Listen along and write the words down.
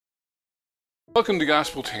Welcome to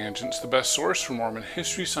Gospel Tangents, the best source for Mormon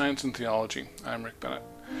history, science, and theology. I'm Rick Bennett.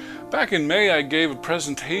 Back in May, I gave a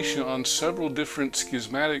presentation on several different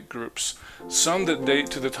schismatic groups, some that date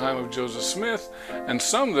to the time of Joseph Smith, and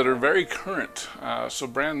some that are very current, so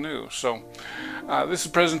brand new. So this is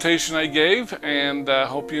a presentation I gave, and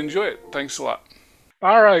hope you enjoy it. Thanks a lot.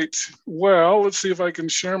 All right, well, let's see if I can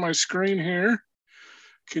share my screen here.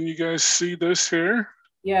 Can you guys see this here?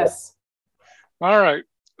 Yes. All right.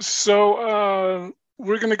 So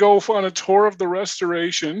we're going to go on a tour of the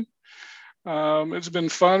restoration. It's been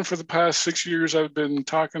fun for the past 6 years. I've been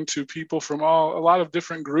talking to people from a lot of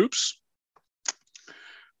different groups.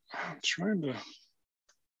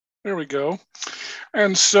 There we go.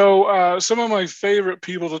 And so some of my favorite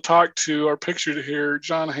people to talk to are pictured here: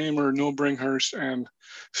 John Hamer, Neil Bringhurst, and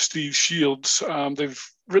Steve Shields. They've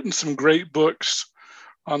written some great books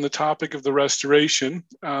on the topic of the restoration.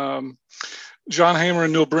 John Hamer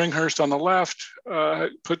and Neil Bringhurst on the left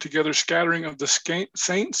put together Scattering of the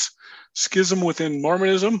Saints, Schism Within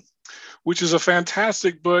Mormonism, which is a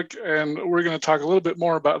fantastic book. And we're going to talk a little bit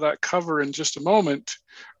more about that cover in just a moment,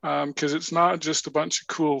 because it's not just a bunch of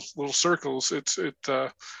cool little circles. It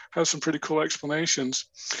has some pretty cool explanations.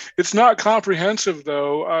 It's not comprehensive,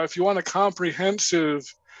 though. If you want a comprehensive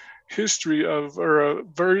history of, or a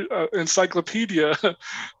very encyclopedia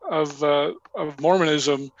of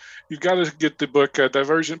Mormonism, you've got to get the book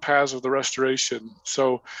Divergent Paths of the Restoration.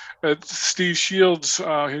 So Steve Shields,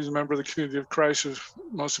 he's a member of the Community of Christ, as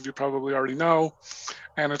most of you probably already know,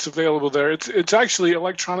 and it's available there. It's actually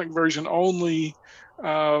electronic version only.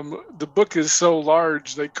 The book is so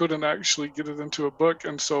large they couldn't actually get it into a book,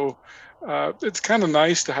 and so it's kind of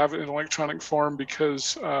nice to have it in electronic form,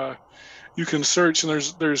 because you can search, and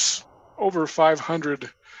there's over 500.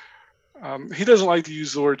 He doesn't like to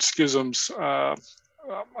use the word schisms.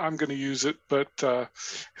 I'm going to use it, but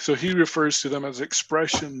so he refers to them as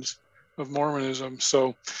expressions of Mormonism.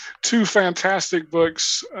 So 2 fantastic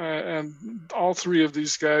books, and all 3 of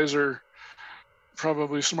these guys are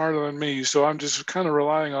probably smarter than me. So I'm just kind of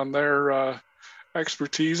relying on their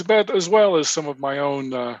expertise, but as well as some of my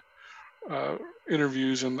own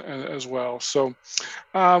interviews and as well. So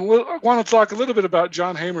I want to talk a little bit about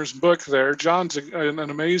John Hamer's book there. John's an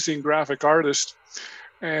amazing graphic artist,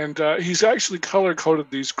 and he's actually color coded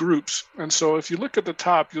these groups. And so if you look at the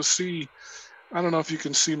top, you'll see, I don't know if you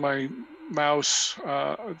can see my mouse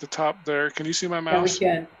at the top there. Can you see my mouse? Yeah,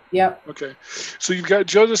 we can. Yep. Okay. So you've got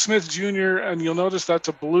Joseph Smith Jr., and you'll notice that's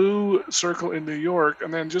a blue circle in New York.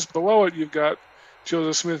 And then just below it, you've got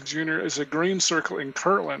Joseph Smith Jr. as a green circle in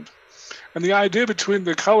Kirtland. And the idea between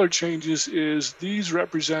the color changes is these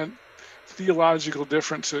represent theological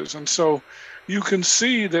differences. And so you can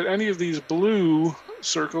see that any of these blue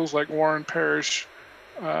circles, like Warren Parrish,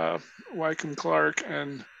 Wycombe Clark,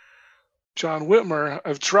 and John Whitmer,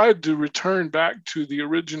 have tried to return back to the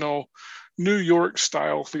original New York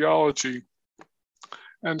style theology.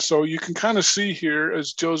 And so you can kind of see here,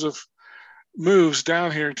 as Joseph moves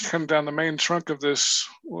down here, kind of down the main trunk of this,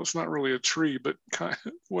 well, it's not really a tree, but kind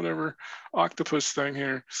of whatever octopus thing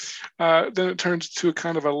here, then it turns to a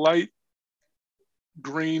kind of a light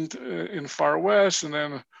green in Far West, and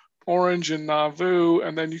then orange in Nauvoo,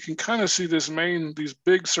 and then you can kind of see these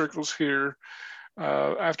big circles here.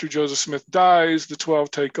 After Joseph Smith dies, the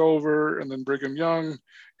 12 take over, and then Brigham Young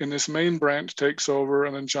in this main branch takes over,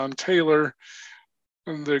 and then John Taylor,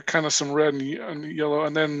 and they're kind of some red and yellow.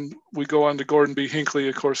 And then we go on to Gordon B. Hinckley.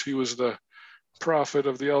 Of course, he was the prophet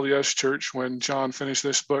of the LDS Church when John finished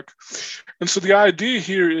this book. And so the idea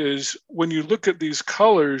here is, when you look at these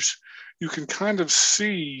colors, you can kind of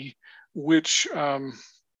see which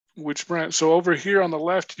branch. So over here on the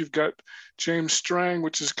left, you've got James Strang,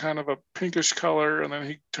 which is kind of a pinkish color, and then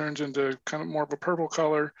he turns into kind of more of a purple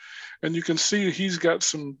color. And you can see he's got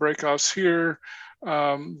some breakoffs here.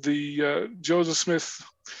 Joseph Smith,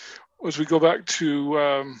 as we go back to,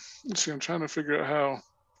 let's see, I'm trying to figure out how.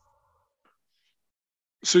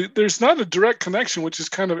 So there's not a direct connection, which is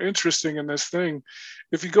kind of interesting in this thing.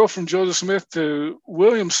 If you go from Joseph Smith to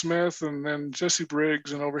William Smith, and then Jesse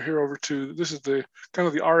Briggs, and over here over to, this is the kind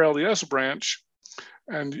of the RLDS branch,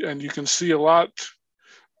 and you can see a lot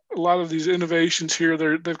of these innovations here.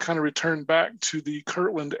 They've kind of returned back to the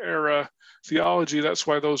Kirtland era theology. That's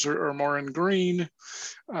why those are more in green.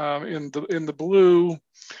 In the blue,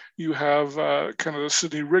 you have kind of the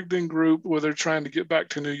Sidney Rigdon group, where they're trying to get back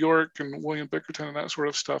to New York, and William Bickerton and that sort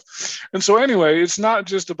of stuff. And so anyway, it's not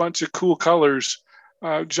just a bunch of cool colors.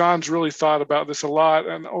 John's really thought about this a lot.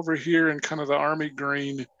 And over here in kind of the army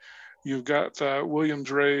green, you've got William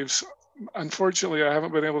Draves. Unfortunately, I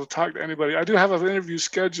haven't been able to talk to anybody. I do have an interview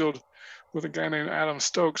scheduled with a guy named Adam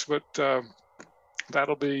Stokes, but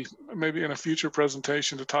that'll be maybe in a future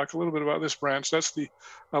presentation to talk a little bit about this branch. That's the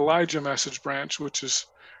Elijah Message branch, which is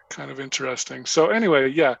kind of interesting. So anyway,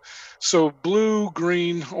 yeah, so blue,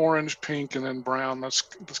 green, orange, pink, and then brown. That's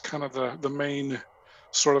kind of the main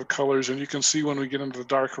sort of colors. And you can see when we get into the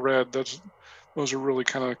dark red, those are really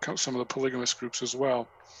kind of some of the polygamous groups as well.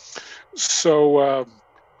 So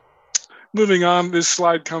moving on, this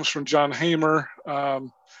slide comes from John Hamer.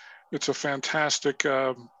 It's a fantastic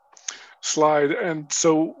slide. And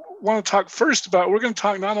so want to talk first about, we're going to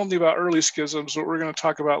talk not only about early schisms, but we're going to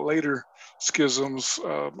talk about later schisms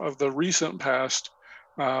of the recent past.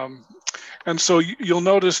 And so you'll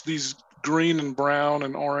notice these green and brown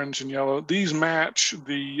and orange and yellow, these match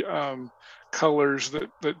the colors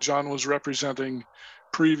that John was representing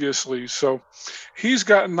previously. So he's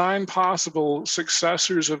got 9 possible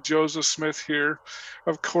successors of Joseph Smith here.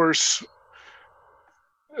 Of course,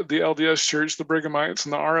 the LDS Church, the Brighamites,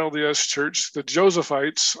 and the RLDS Church, the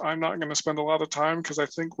Josephites. I'm not going to spend a lot of time because I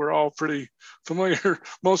think we're all pretty familiar.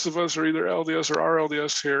 Most of us are either LDS or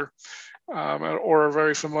RLDS here, or are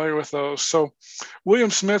very familiar with those. So William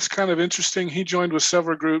Smith's kind of interesting. He joined with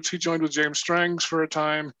several groups. He joined with James Strang's for a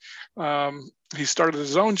time. He started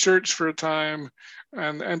his own church for a time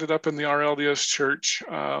and ended up in the RLDS Church.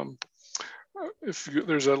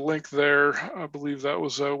 There's a link there, I believe that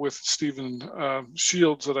was with Stephen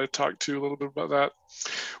Shields that I talked to a little bit about that.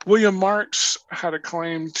 William Marks had a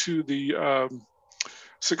claim to the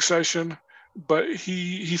succession, but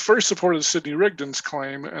he first supported Sidney Rigdon's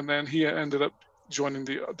claim, and then he ended up joining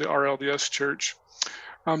the RLDS Church.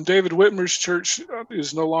 David Whitmer's church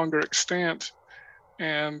is no longer extant,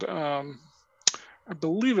 and I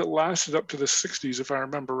believe it lasted up to the 60s, if I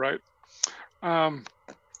remember right.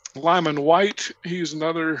 Lyman White, he's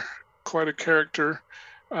another quite a character.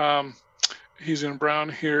 He's in brown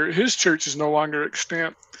here. His church is no longer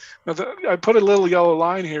extant. Now, I put a little yellow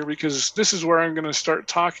line here because this is where I'm going to start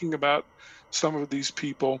talking about some of these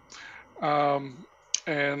people. So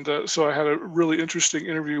I had a really interesting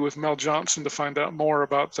interview with Mel Johnson to find out more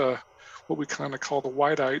about what we kind of call the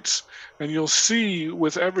Whiteites. And you'll see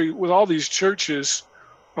with all these churches,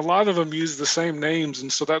 a lot of them use the same names,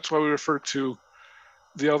 and so that's why we refer to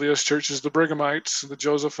the LDS churches, the Brighamites, the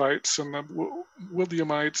Josephites, and the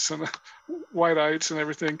Williamites, and the Whiteites, and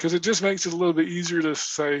everything, because it just makes it a little bit easier to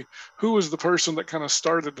say who was the person that kind of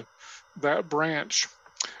started that branch.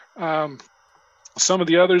 Some of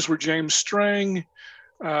the others were James Strang,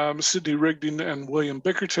 Sidney Rigdon, and William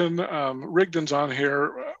Bickerton. Rigdon's on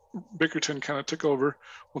here. Bickerton kind of took over.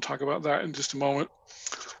 We'll talk about that in just a moment.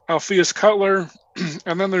 Alpheus Cutler,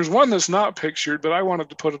 and then there's one that's not pictured, but I wanted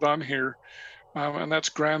to put it on here. And that's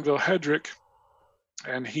Granville Hedrick,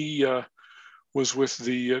 and he was with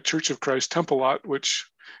the Church of Christ Temple Lot, which,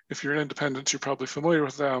 if you're in Independence, you're probably familiar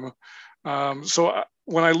with them. So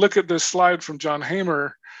when I look at this slide from John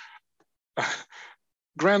Hamer,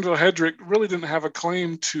 Granville Hedrick really didn't have a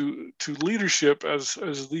claim to leadership as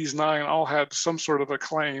these 9 all had some sort of a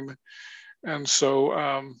claim. And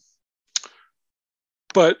so,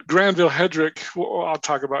 but Granville Hedrick, well, I'll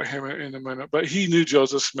talk about him in a minute, but he knew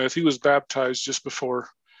Joseph Smith. He was baptized just before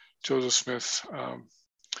Joseph Smith's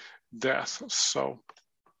death. So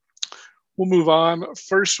we'll move on.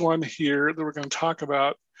 First one here that we're going to talk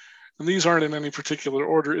about, and these aren't in any particular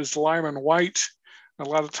order, is Lyman White. A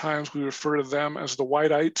lot of times we refer to them as the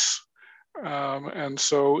Whiteites. And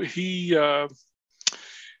so he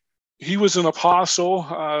was an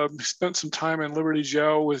apostle. He spent some time in Liberty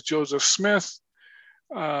Jail with Joseph Smith.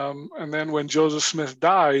 And then when Joseph Smith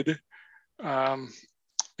died,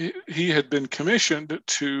 he had been commissioned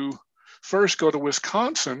to first go to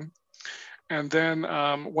Wisconsin. And then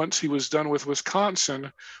once he was done with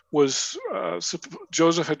Wisconsin,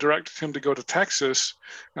 Joseph had directed him to go to Texas.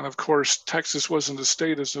 And of course, Texas wasn't a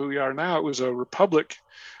state as we are now. It was a republic.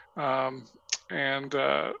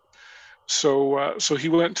 So he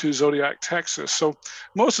went to Zodiac, Texas. So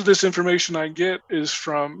most of this information I get is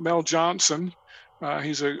from Mel Johnson.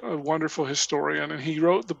 He's a wonderful historian, and he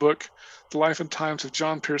wrote the book, The Life and Times of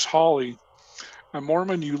John Pierce Hawley, a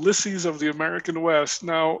Mormon Ulysses of the American West.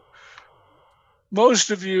 Now,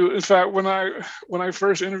 most of you, in fact, when I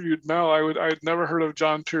first interviewed Mel, I had never heard of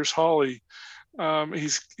John Pierce Hawley.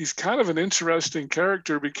 He's kind of an interesting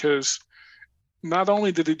character because not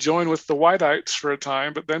only did he join with the Whiteites for a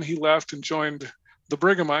time, but then he left and joined the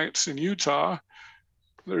Brighamites in Utah.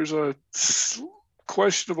 There's a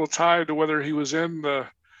questionable tie to whether he was in the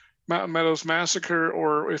Mountain Meadows Massacre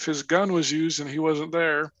or if his gun was used and he wasn't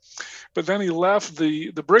there. But then he left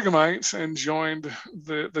the Brighamites and joined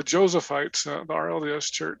the Josephites, the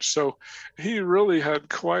RLDS Church. So he really had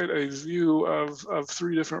quite a view of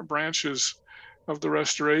 3 different branches of the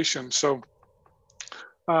Restoration. So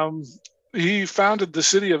um, he founded the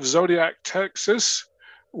city of Zodiac, Texas,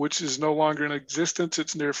 which is no longer in existence.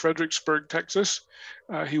 It's near Fredericksburg, Texas.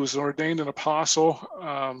 He was ordained an apostle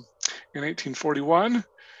in 1841.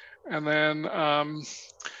 And then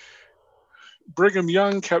Brigham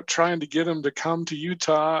Young kept trying to get him to come to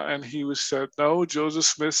Utah, and he was said, no, Joseph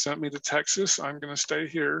Smith sent me to Texas. I'm going to stay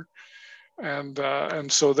here. And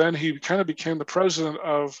so then he kind of became the president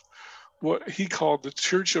of what he called the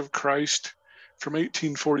Church of Christ from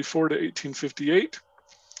 1844 to 1858.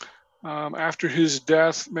 After his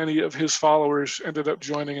death, many of his followers ended up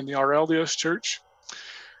joining in the RLDS Church.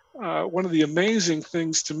 One of the amazing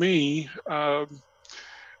things to me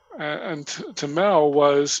and to Mel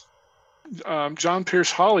was John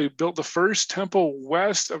Pierce Hawley built the first temple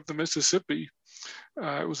west of the Mississippi.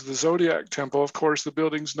 It was the Zodiac Temple. Of course, the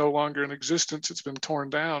building's no longer in existence. It's been torn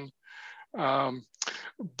down.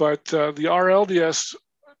 But the RLDS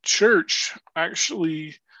Church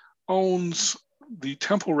actually owns the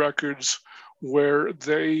temple records where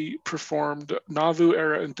they performed Nauvoo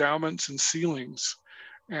era endowments and sealings.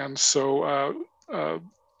 And so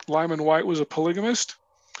Lyman Wight was a polygamist,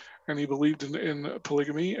 and he believed in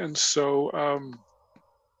polygamy. And so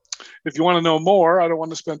if you want to know more, I don't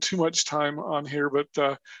want to spend too much time on here, but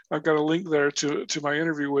I've got a link there to my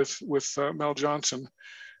interview with Mel Johnson.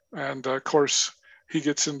 And of course, he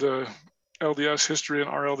gets into LDS history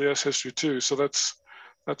and RLDS history too. So that's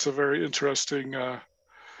a very interesting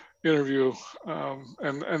interview.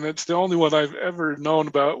 And it's the only one I've ever known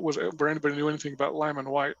about where anybody knew anything about Lyman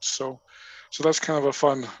Wight. So that's kind of a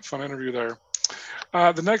fun interview there.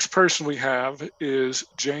 The next person we have is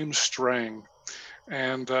James Strang.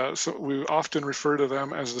 And so we often refer to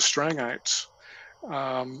them as the Strangites.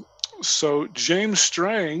 So James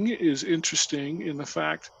Strang is interesting in the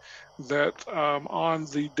fact that on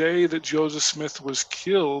the day that Joseph Smith was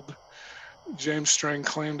killed, James Strang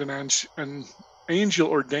claimed an angel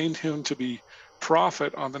ordained him to be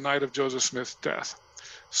prophet on the night of Joseph Smith's death.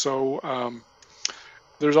 So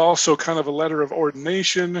there's also kind of a letter of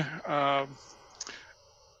ordination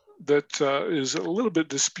that is a little bit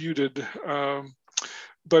disputed.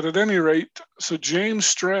 But at any rate, so James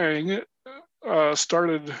Strang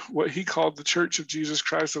started what he called the Church of Jesus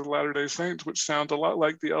Christ of the Latter-day Saints, which sounds a lot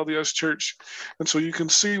like the LDS Church. And so you can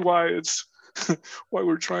see why it's why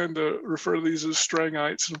we're trying to refer to these as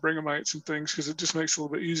Strangites and Brighamites and things, because it just makes it a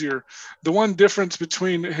little bit easier. The one difference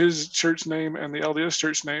between his church name and the LDS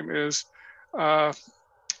church name is the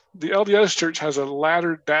LDS church has a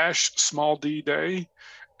latter-small d day,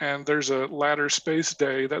 and there's a latter space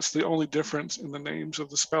day. That's the only difference in the names of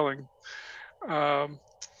the spelling.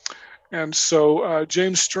 And so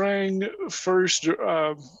James Strang first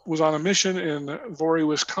was on a mission in Voree,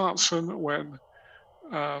 Wisconsin, when,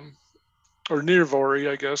 or near Voree,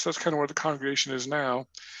 I guess. That's kind of where the congregation is now.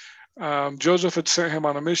 Joseph had sent him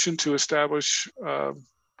on a mission to establish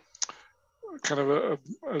kind of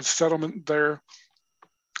a settlement there.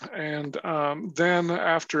 And then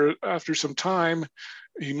after some time,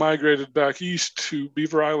 he migrated back east to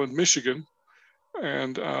Beaver Island, Michigan.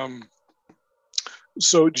 And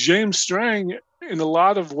so James Strang, in a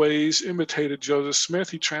lot of ways, imitated Joseph Smith.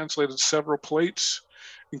 He translated several plates,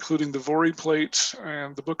 including the Voree plates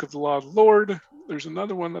and the Book of the Law of the Lord. There's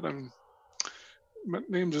another one that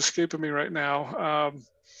name's escaping me right now.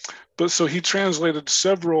 But so he translated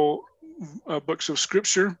several books of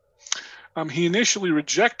scripture. He initially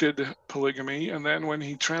rejected polygamy, and then when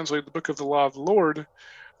he translated the Book of the Law of the Lord,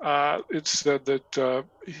 it said that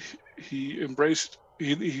he embraced,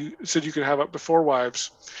 he said you could have up to 4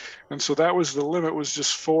 wives. And so that was the limit, was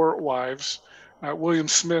just 4 wives. William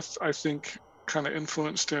Smith, I think, kind of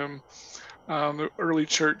influenced him. The early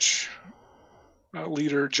church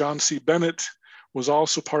leader, John C. Bennett, was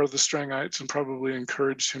also part of the Strangites and probably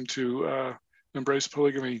encouraged him to embrace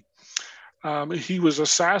polygamy. He was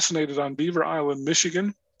assassinated on Beaver Island,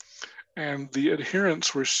 Michigan, and the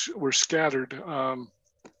adherents were scattered.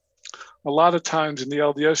 A lot of times in the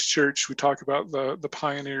LDS church, we talk about the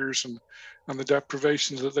pioneers and the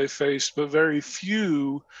deprivations that they faced, but very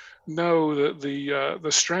few know that the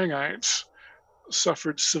Strangites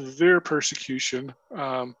suffered severe persecution.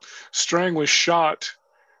 Strang was shot,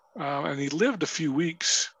 and he lived a few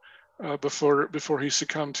weeks before he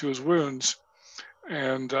succumbed to his wounds.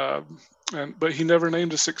 But he never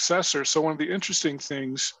named a successor. So one of the interesting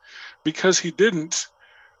things, because he didn't,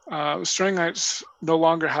 Strangites no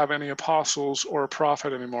longer have any apostles or a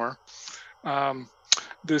prophet anymore.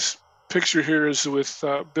 This picture here is with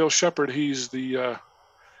Bill Shepard. He's a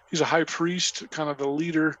high priest, kind of the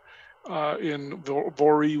leader in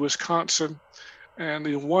Voree, Wisconsin. and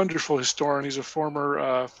a wonderful historian. He's a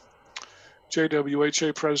former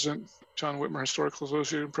JWHA president, John Whitmer Historical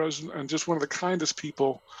Association president, and just one of the kindest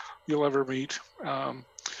people you'll ever meet.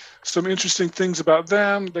 Some interesting things about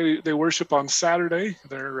them: they worship on Saturday.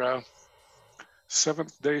 They're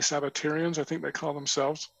Seventh-day Sabbatarians, I think they call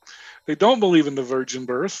themselves. They don't believe in the virgin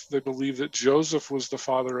birth. They believe that Joseph was the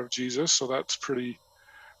father of Jesus, so that's pretty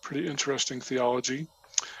interesting theology.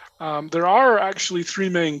 There are actually three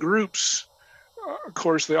main groups. Of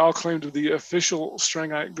course, they all claim to be official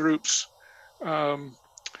Strangite groups.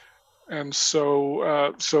 And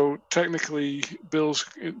so technically, Bill's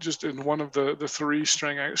just in one of the three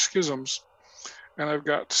Strangite schisms. And I've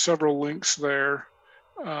got several links there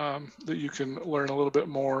that you can learn a little bit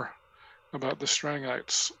more about the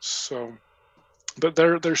Strangites. So, but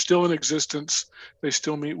they're still in existence. They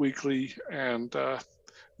still meet weekly, and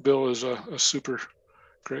Bill is a super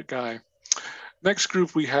great guy. Next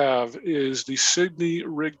group we have is the Sidney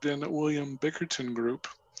Rigdon William Bickerton group.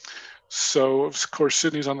 So, of course,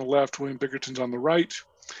 Sidney's on the left, William Bickerton's on the right.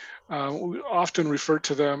 We often refer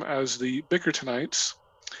to them as the Bickertonites.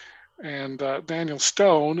 And Daniel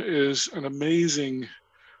Stone is an amazing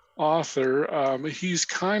author. He's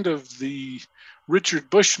kind of the Richard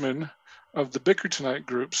Bushman of the Bickertonite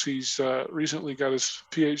groups. He's recently got his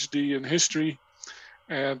PhD in history,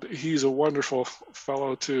 and he's a wonderful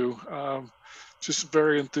fellow too. Just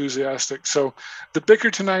very enthusiastic. So the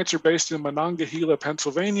Bickertonites are based in Monongahela,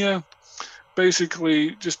 Pennsylvania.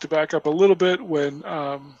 Basically, just to back up a little bit, when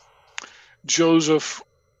Joseph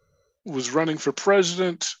was running for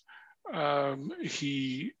president,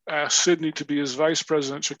 he asked Sidney to be his vice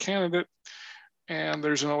presidential candidate. And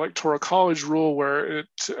there's an electoral college rule where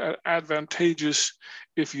it's advantageous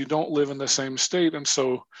if you don't live in the same state. And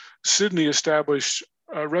so Sidney established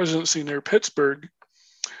a residency near Pittsburgh.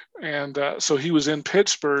 And so he was in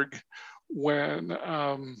Pittsburgh when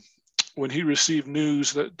he received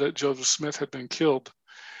news that Joseph Smith had been killed.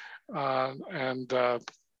 So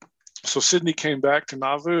Sidney came back to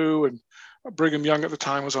Nauvoo, and Brigham Young at the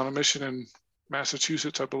time was on a mission in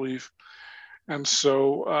Massachusetts, I believe. And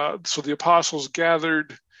so the apostles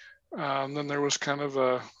gathered. Then there was kind of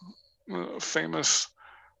a famous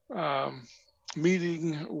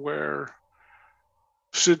meeting where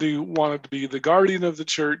Sidney wanted to be the guardian of the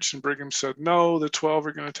church, and Brigham said, no, the 12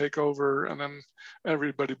 are going to take over. And then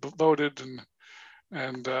everybody voted,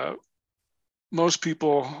 and most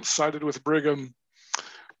people sided with Brigham.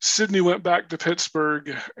 Sidney went back to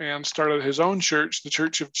Pittsburgh and started his own church, the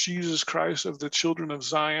Church of Jesus Christ of the Children of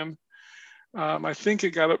Zion. I think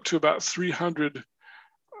it got up to about 300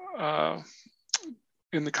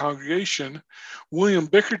 in the congregation. William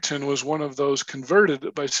Bickerton was one of those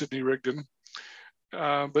converted by Sidney Rigdon.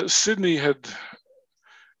 But Sidney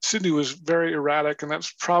was very erratic, and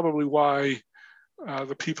that's probably why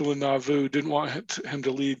the people in Nauvoo didn't want him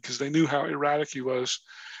to lead, because they knew how erratic he was.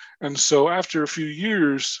 And so after a few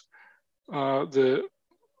years,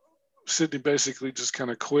 Sidney basically just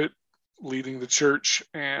kind of quit leading the church.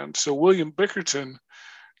 And so William Bickerton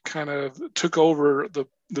kind of took over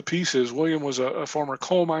the pieces. William was a former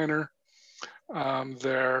coal miner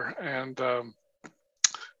there, and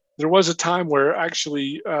there was a time where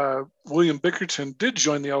actually William Bickerton did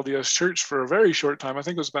join the LDS Church for a very short time. I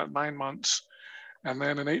think it was about 9 months. And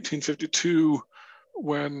then in 1852,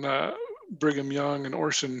 when Brigham Young and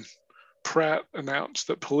Orson Pratt announced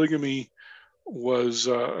that polygamy was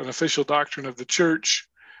an official doctrine of the church,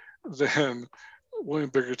 then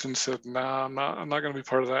William Bickerton said, "Nah, I'm not going to be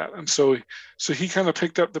part of that." And so he kind of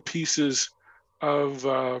picked up the pieces of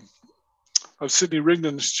Sidney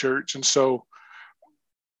Rigdon's church. And so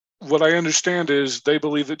what I understand is they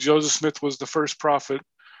believe that Joseph Smith was the first prophet,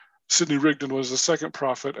 Sidney Rigdon was the second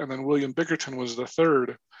prophet, and then William Bickerton was the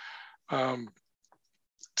third.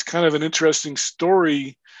 It's kind of an interesting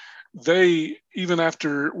story. They, even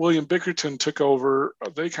after William Bickerton took over,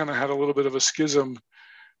 they kind of had a little bit of a schism.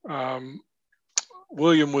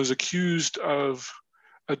 William was accused of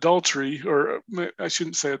adultery, or I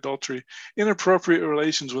shouldn't say adultery, inappropriate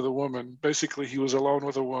relations with a woman. Basically, he was alone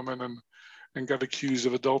with a woman and got accused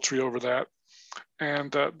of adultery over that.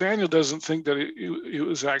 And Daniel doesn't think that it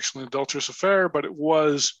was actually an adulterous affair, but it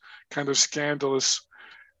was kind of scandalous.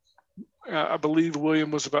 I believe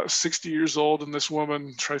William was about 60 years old, and this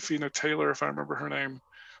woman, Tryphena Taylor, if I remember her name,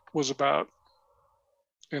 was about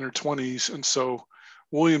in her 20s. And so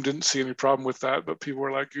William didn't see any problem with that, but people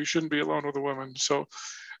were like, you shouldn't be alone with a woman. So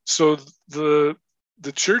the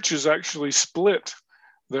church is actually split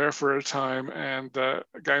there for a time, and a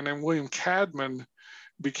guy named William Cadman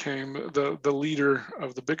became the leader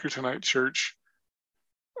of the Bickertonite church.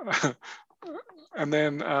 And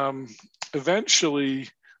then eventually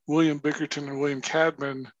William Bickerton and William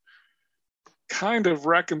Cadman kind of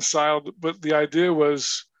reconciled, but the idea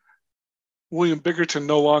was William Bickerton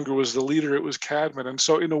no longer was the leader, it was Cadman. And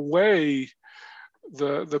so in a way,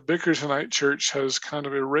 the Bickertonite church has kind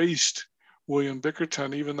of erased William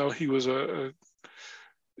Bickerton, even though he was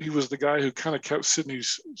he was the guy who kind of kept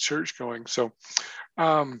Sydney's church going. So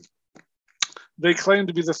they claim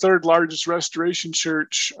to be the third largest Restoration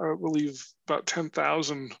church, I believe about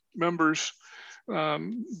 10,000 members.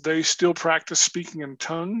 They still practice speaking in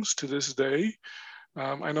tongues to this day.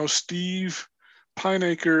 I know Steve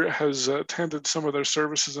Pineacre has attended some of their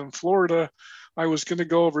services in Florida. I was going to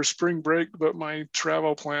go over spring break, but my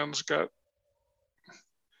travel plans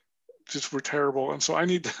were terrible. And so I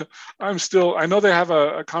know they have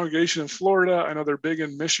a congregation in Florida. I know they're big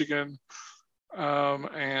in Michigan.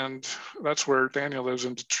 And that's where Daniel lives,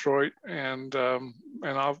 in Detroit, and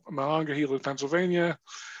Monongahela, Pennsylvania.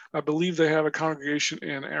 I believe they have a congregation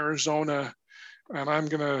in Arizona, and I'm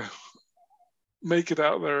going to make it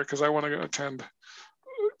out there because I want to attend.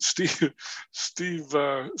 Steve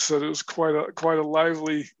said it was quite a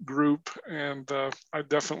lively group, and I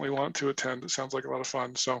definitely want to attend. It sounds like a lot of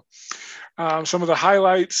fun. So some of the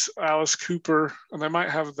highlights: Alice Cooper, and they might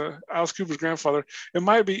have Alice Cooper's grandfather. It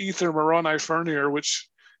might be Ether Moroni Fernier, which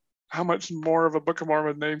how much more of a Book of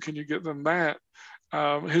Mormon name can you get than that?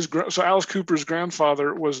 So Alice Cooper's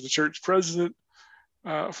grandfather was the church president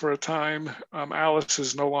for a time. Alice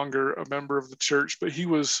is no longer a member of the church, but he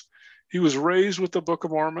was raised with the Book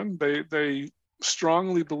of Mormon. They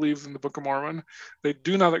strongly believe in the Book of Mormon. They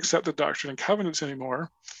do not accept the Doctrine and Covenants anymore,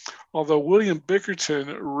 although William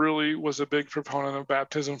Bickerton really was a big proponent of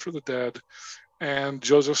baptism for the dead and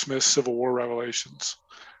Joseph Smith's Civil War revelations.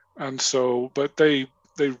 And so, but they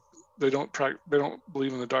don't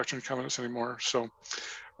believe in the Doctrine and Covenants anymore. So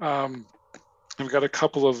I've got a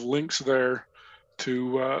couple of links there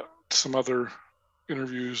to some other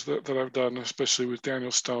interviews that I've done, especially with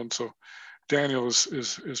Daniel Stone. So Daniel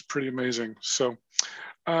is pretty amazing. So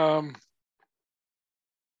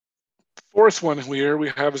fourth one here we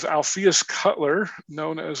have is Alpheus Cutler,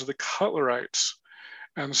 known as the Cutlerites.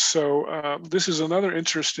 And so this is another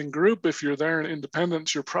interesting group. If you're there in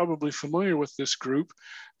Independence, you're probably familiar with this group.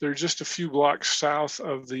 They're just a few blocks south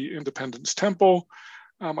of the Independence Temple.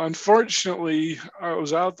 Unfortunately, I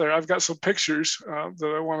was out there. I've got some pictures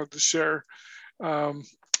that I wanted to share.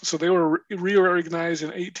 So they were reorganized in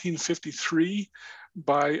 1853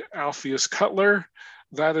 by Alpheus Cutler.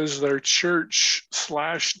 That is their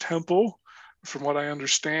church/temple. From what I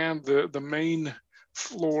understand, the main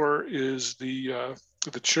floor is the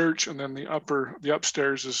church, and then the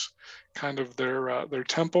upstairs is kind of their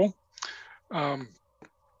temple.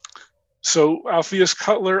 So Alpheus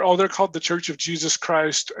Cutler, they're called the Church of Jesus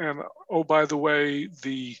Christ, and oh, by the way,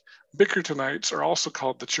 the Bickertonites are also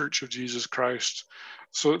called the Church of Jesus Christ.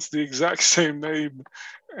 So it's the exact same name,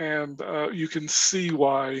 and you can see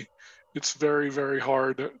why it's very, very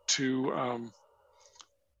hard to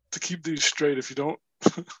keep these straight if you don't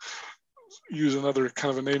use another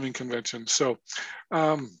kind of a naming convention. So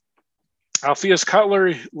Alpheus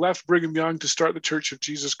Cutler left Brigham Young to start the Church of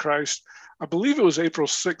Jesus Christ. I believe it was April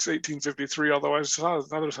 6, 1853, although I saw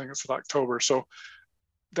another thing that said October. So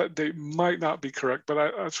that date might not be correct,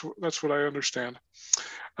 but that's what I understand.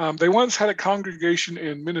 They once had a congregation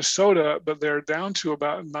in Minnesota, but they're down to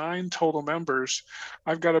about 9 total members.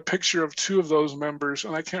 I've got a picture of 2 of those members,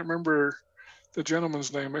 and I can't remember the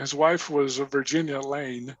gentleman's name. His wife was Virginia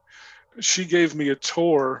Lane. She gave me a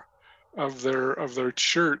tour of their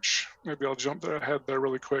church. Maybe I'll jump ahead there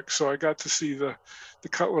really quick. So I got to see the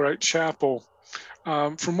Cutlerite Chapel.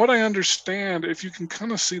 From what I understand, if you can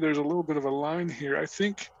kind of see, there's a little bit of a line here. I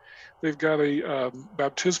think they've got a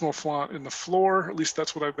baptismal font in the floor. At least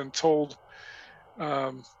that's what I've been told.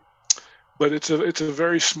 But it's a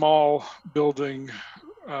very small building.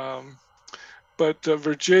 But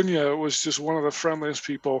Virginia was just one of the friendliest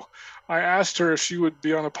people. I asked her if she would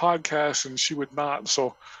be on a podcast, and she would not.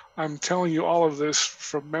 So I'm telling you all of this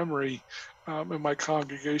from memory in my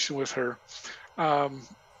congregation with her. And,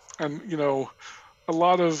 you know, a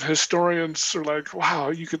lot of historians are like, wow,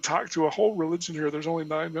 you could talk to a whole religion here. There's only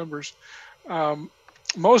 9 members.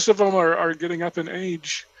 Most of them are getting up in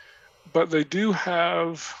age, but they do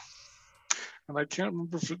have, and I can't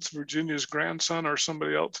remember if it's Virginia's grandson or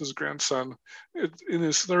somebody else's grandson in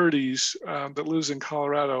his 30s that lives in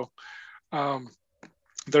Colorado.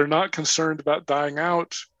 They're not concerned about dying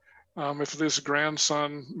out. If this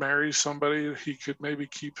grandson marries somebody, he could maybe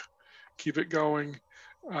keep it going.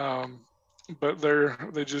 But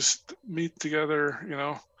they just meet together, you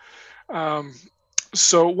know.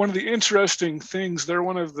 So one of the interesting things, they're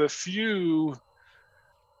one of the few,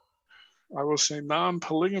 I will say,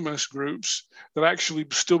 non-polygamous groups that actually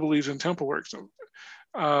still believes in temple works.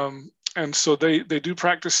 And so they do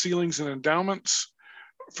practice sealings and endowments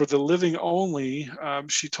for the living only.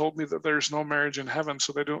 She told me that there's no marriage in heaven,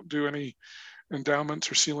 so they don't do any endowments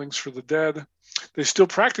or sealings for the dead. They still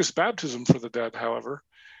practice baptism for the dead, however,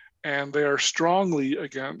 and they are strongly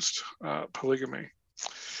against polygamy.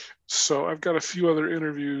 So I've got a few other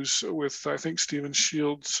interviews with, I think, Stephen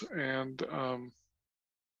Shields and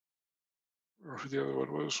or who the other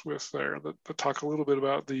one was with there that talk a little bit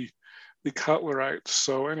about the Cutlerites.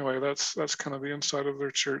 So anyway, that's kind of the inside of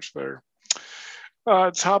their church there.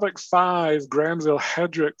 Topic 5, Granville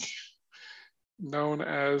Hedrick, known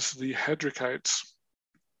as the Hedrickites.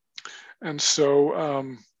 And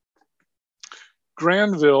so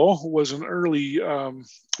Granville was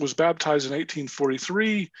was baptized in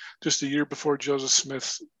 1843, just a year before Joseph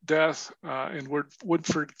Smith's death in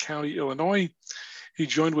Woodford County, Illinois. He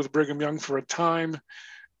joined with Brigham Young for a time,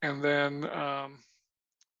 and then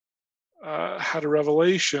had a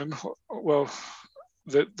revelation, well,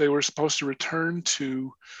 that they were supposed to return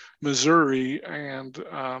to Missouri, and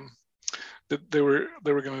that they were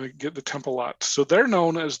going to get the temple lot. So they're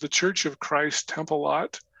known as the Church of Christ Temple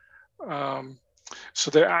Lot.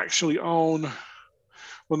 So they actually own,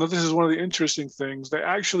 well, now this is one of the interesting things, they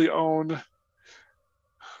actually own,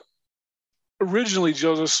 originally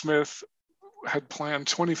Joseph Smith had planned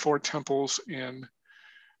 24 temples in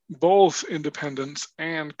both Independence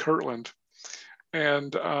and Kirtland.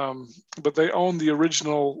 And, but they own the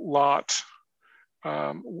original lot.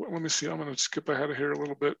 Let me see, I'm going to skip ahead of here a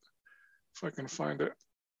little bit if I can find it.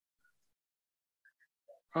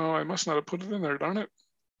 Oh, I must not have put it in there, darn it.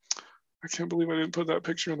 I can't believe I didn't put that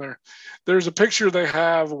picture in there. There's a picture they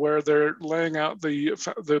have where they're laying out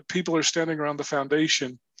the people are standing around the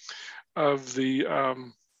foundation of the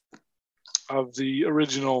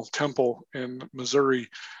original temple in Missouri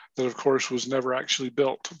that, of course, was never actually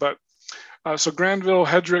built. But so Granville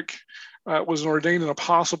Hedrick was ordained an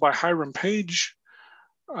apostle by Hiram Page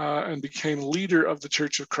and became leader of the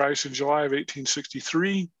Church of Christ in July of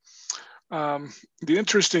 1863. The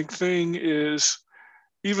interesting thing is,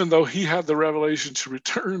 even though he had the revelation to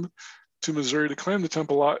return to Missouri to claim the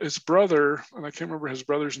temple lot, his brother, and I can't remember his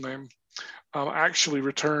brother's name, actually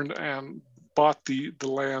returned and bought the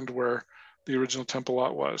land where the original temple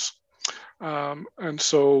lot was. And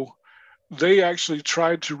so they actually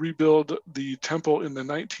tried to rebuild the temple in the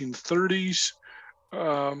 1930s,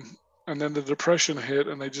 and then the Depression hit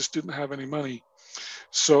and they just didn't have any money.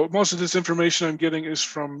 So most of this information I'm getting is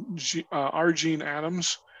from R. Gene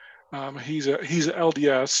Adams. He's a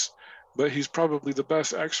LDS, but he's probably the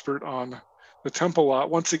best expert on the temple lot.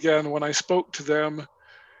 Once again, when I spoke to them,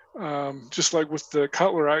 just like with the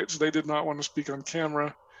Cutlerites, they did not want to speak on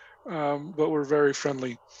camera, but were very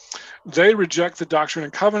friendly. They reject the Doctrine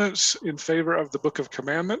and Covenants in favor of the Book of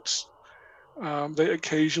Commandments. They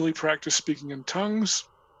occasionally practice speaking in tongues.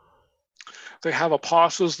 They have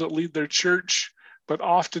apostles that lead their church, but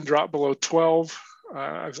often drop below 12.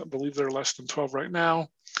 I believe they're less than 12 right now.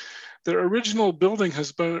 Their original building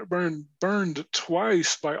has been burned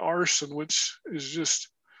twice by arson, which is just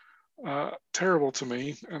terrible to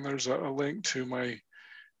me. And there's a link to my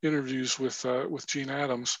interviews with Gene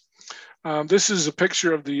Adams. This is a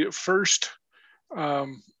picture of the first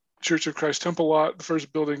Church of Christ Temple lot, the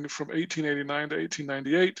first building from 1889 to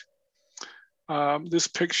 1898. This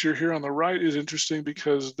picture here on the right is interesting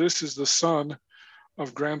because this is the son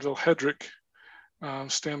of Granville Hedrick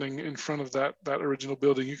standing in front of that original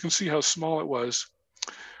building. You can see how small it was.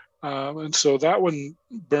 And so that one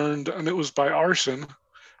burned, and it was by arson.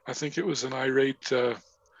 I think it was an irate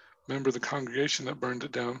member of the congregation that burned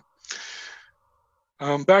it down.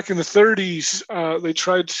 Back in the 30s, they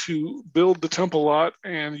tried to build the temple lot,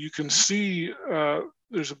 and you can see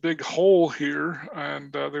there's a big hole here,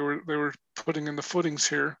 and they were putting in the footings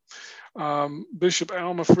here. Bishop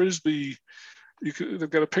Alma Frisbee, they've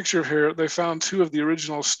got a picture of here. They found 2 of the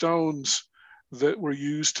original stones that were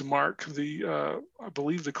used to mark I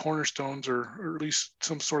believe the cornerstones, or at least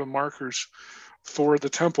some sort of markers for the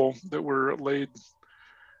temple that were laid,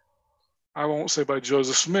 I won't say by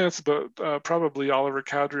Joseph Smith, but probably Oliver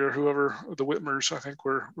Cowdery or whoever, the Whitmers, I think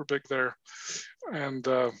were big there. And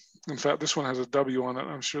in fact, this one has a W on it.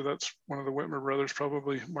 I'm sure that's one of the Whitmer brothers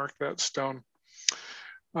probably marked that stone.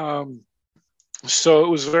 So it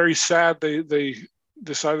was very sad. They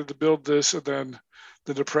decided to build this, and then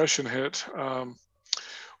the Depression hit.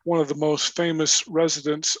 One of the most famous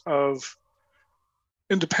residents of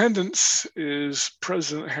Independence is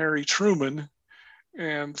President Harry Truman.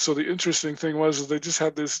 And so the interesting thing was they just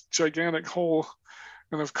had this gigantic hole.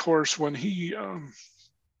 And of course, when he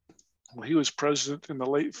was president in the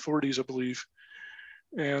late 40s, I believe.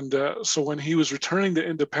 And so when he was returning to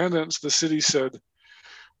independence, the city said,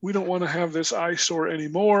 "We don't want to have this eyesore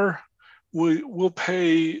anymore. We'll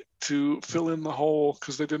pay to fill in the hole,"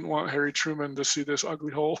 because they didn't want Harry Truman to see this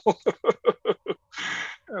ugly hole.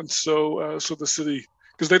 And so the city,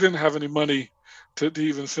 because they didn't have any money to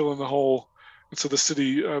even fill in the hole, and so the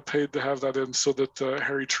city paid to have that in so that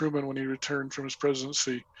Harry Truman, when he returned from his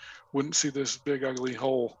presidency, wouldn't see this big ugly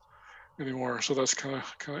hole anymore. So that's kind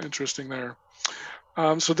of interesting there.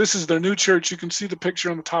 So this is their new church. You can see the picture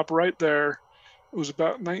on the top right there. It was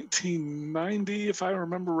about 1990, if I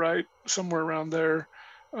remember right, somewhere around there.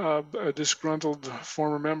 A disgruntled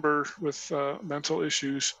former member with mental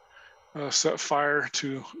issues set fire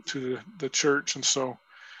to the church, and so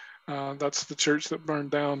that's the church that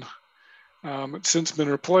burned down. It's since been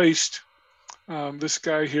replaced. This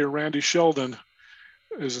guy here, Randy Sheldon,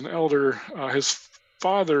 is an elder. His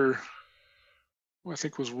father, I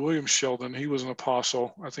think, was William Sheldon. He was an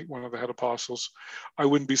apostle, I think one of the head apostles. I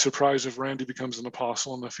wouldn't be surprised if Randy becomes an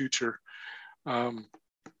apostle in the future.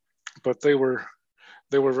 But they were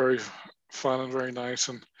very fun and very nice.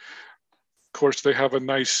 And of course, they have a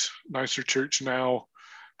nicer church now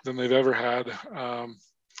than they've ever had.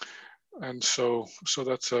 And so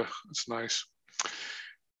that's nice.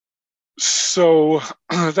 So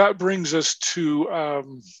that brings us to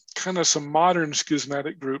kind of some modern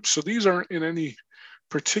schismatic groups. So these aren't in any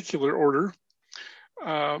particular order.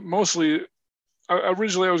 Mostly,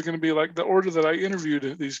 originally I was going to be like the order that I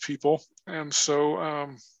interviewed these people, and so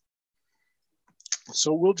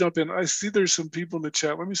so we'll jump in. I see there's some people in the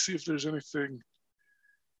chat. Let me see if there's anything.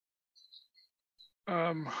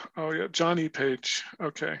 Oh yeah, Johnny Page.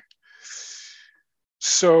 Okay.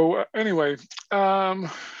 So anyway, all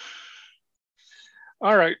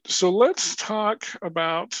right. So let's talk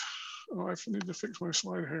about. Oh, I need to fix my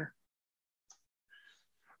slide here.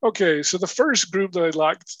 Okay, so the first group that I'd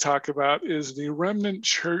like to talk about is the Remnant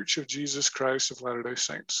Church of Jesus Christ of Latter-day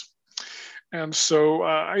Saints. And so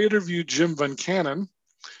I interviewed Jim Van Cannon.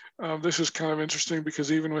 This is kind of interesting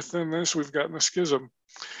because even within this, we've gotten a schism.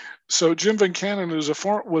 So Jim Van Cannon was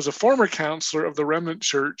a former counselor of the Remnant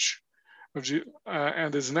Church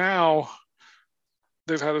and is now,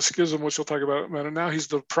 they've had a schism, which we'll talk about in a minute. And now he's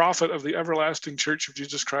the prophet of the Everlasting Church of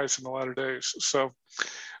Jesus Christ in the latter days. So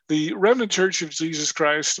the Remnant Church of Jesus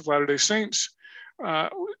Christ of Latter-day Saints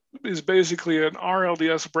is basically an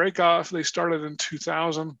RLDS breakoff. They started in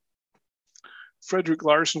 2000. Frederick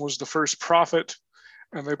Larson was the first prophet,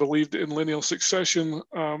 and they believed in lineal succession.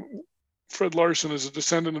 Fred Larson is a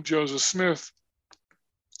descendant of Joseph Smith.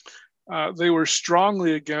 They were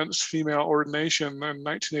strongly against female ordination in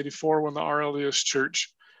 1984 when the RLDS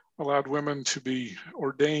Church allowed women to be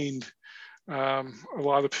ordained. A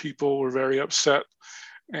lot of people were very upset.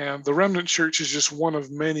 And the Remnant Church is just one of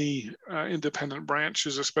many independent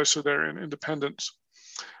branches, especially there in Independence.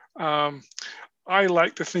 I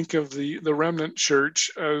like to think of the Remnant Church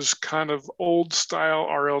as kind of old style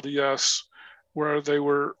RLDS, where they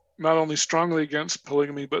were not only strongly against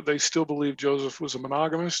polygamy, but they still believed Joseph was a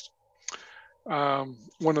monogamist.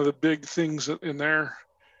 One of the big things in their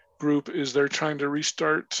group is they're trying to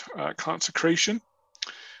restart consecration.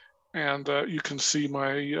 And you can see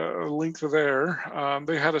my link there.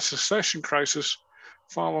 They had a succession crisis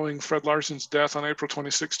following Fred Larson's death on April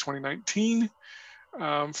 26, 2019.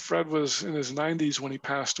 Fred was in his 90s when he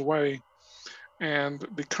passed away. And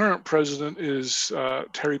the current president is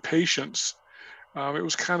Terry Patience. It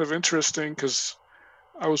was kind of interesting because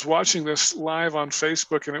I was watching this live on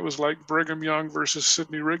Facebook, and it was like Brigham Young versus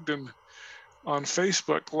Sidney Rigdon on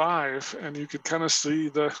Facebook Live, and you could kind of see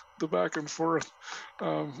the back and forth.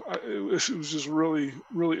 It was just really,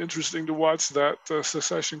 really interesting to watch that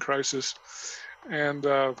secession crisis. And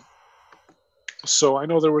so I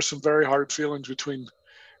know there were some very hard feelings between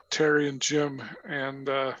Terry and Jim, and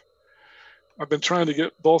I've been trying to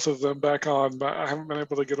get both of them back on, but I haven't been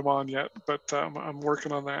able to get them on yet, but I'm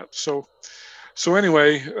working on that. So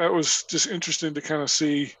anyway, that was just interesting to kind of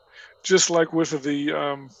see, just like with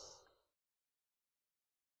the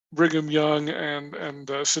Brigham Young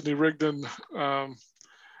and Sidney Rigdon,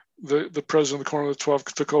 the president of the Quorum of the 12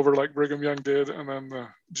 took over like Brigham Young did, and then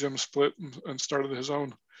Jim split and started his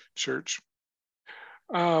own church.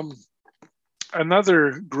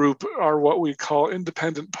 Another group are what we call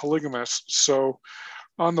independent polygamists. So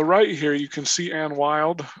on the right here, you can see Ann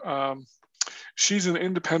Wild. She's an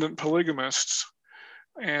independent polygamist.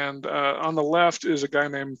 And on the left is a guy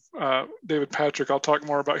named David Patrick. I'll talk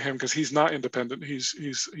more about him because he's not independent.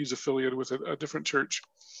 He's affiliated with a different church.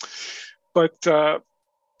 But the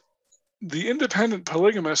independent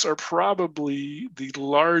polygamists are probably the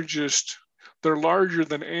largest. They're larger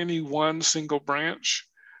than any one single branch,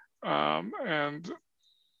 and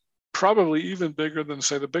probably even bigger than,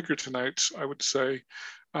 say, the Bickertonites, I would say.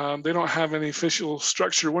 They don't have any official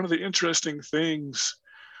structure. One of the interesting things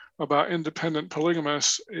about independent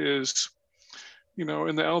polygamists is, in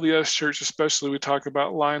the LDS church especially, we talk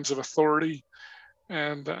about lines of authority,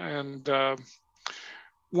 and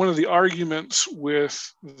one of the arguments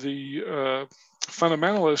with the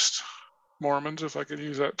fundamentalist Mormons, if I could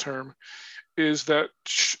use that term, is that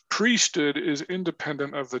priesthood is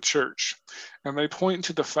independent of the church. And they point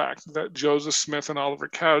to the fact that Joseph Smith and Oliver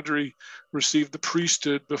Cowdery received the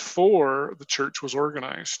priesthood before the church was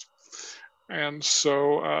organized. And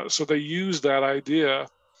so they use that idea.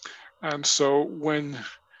 And so when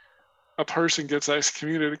a person gets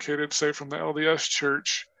excommunicated, say from the LDS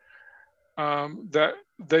church, that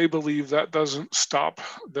they believe that doesn't stop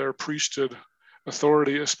their priesthood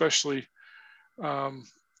authority, especially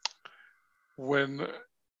when,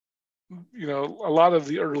 a lot of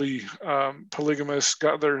the early polygamists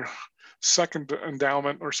got their second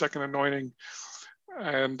endowment or second anointing.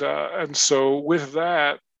 And so with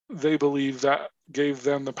that, they believe that gave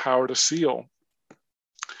them the power to seal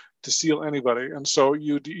anybody. And so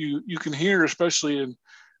you can hear, especially in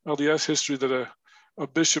LDS history, that a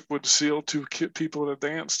bishop would seal two people at a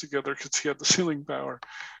dance together because he had the sealing power.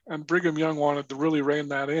 And Brigham Young wanted to really rein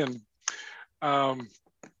that in.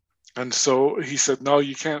 And so he said, no,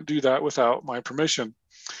 you can't do that without my permission.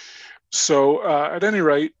 So at any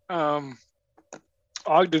rate, Ogden,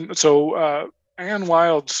 Anne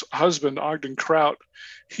Wild's husband, Ogden Kraut,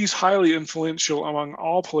 he's highly influential among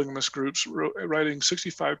all polygamous groups, writing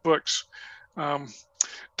 65 books.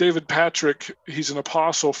 David Patrick, he's an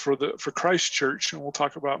apostle for Christ Church, and we'll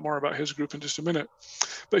talk more about his group in just a minute.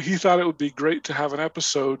 But he thought it would be great to have an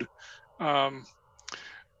episode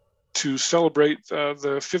to celebrate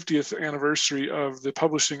the 50th anniversary of the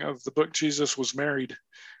publishing of the book Jesus Was Married.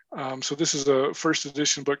 So this is a first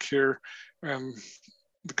edition book here, and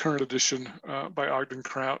the current edition by Ogden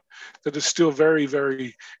Kraut that is still very,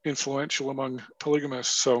 very influential among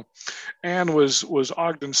polygamists. So Anne was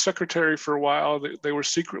Ogden's secretary for a while. They were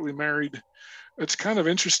secretly married. It's kind of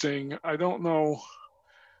interesting. I don't know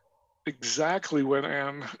exactly when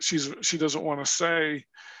Anne, she doesn't want to say,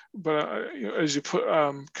 but as you put,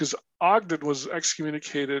 because Ogden was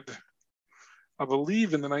excommunicated, I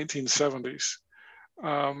believe, in the 1970s.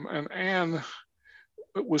 And Anne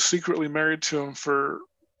was secretly married to him for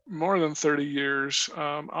more than 30 years.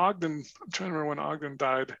 Ogden, I'm trying to remember when Ogden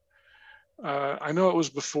died. I know it was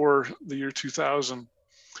before the year 2000.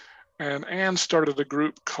 And Anne started a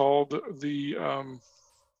group called the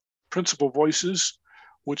Principal Voices,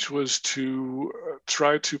 which was to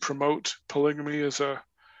try to promote polygamy as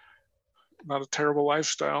not a terrible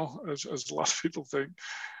lifestyle, as a lot of people think.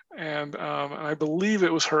 And I believe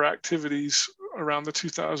it was her activities around the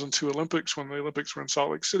 2002 Olympics, when the Olympics were in Salt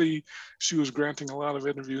Lake City. She was granting a lot of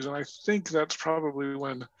interviews, and I think that's probably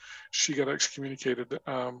when she got excommunicated.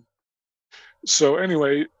 So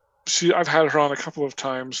anyway, I've had her on a couple of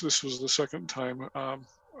times. This was the second time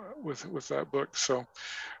with that book. So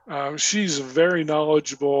she's very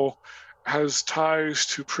knowledgeable, has ties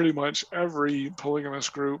to pretty much every polygamous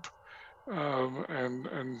group,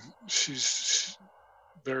 and she's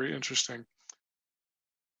very interesting.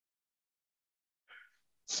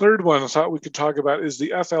 Third one I thought we could talk about is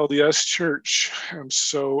the FLDS Church. And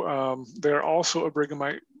so they're also a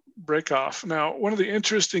Brighamite breakoff. Now, one of the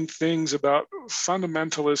interesting things about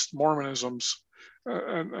fundamentalist Mormonisms,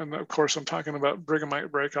 and of course I'm talking about Brighamite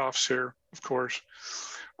breakoffs here, of course,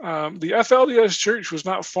 the FLDS Church was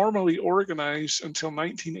not formally organized until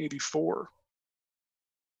 1984.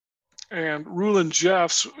 And Rulon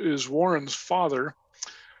Jeffs is Warren's father.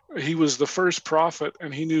 He was the first prophet,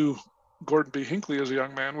 and he knew Gordon B. Hinckley as a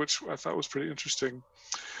young man, which I thought was pretty interesting.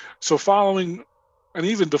 So following, and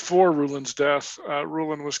even before Rulon's death,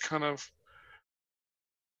 Rulon was kind of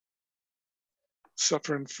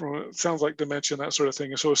suffering from, it sounds like dementia, that sort of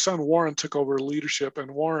thing. And so his son Warren took over leadership,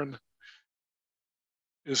 and Warren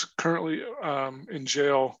is currently in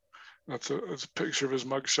jail. That's a picture of his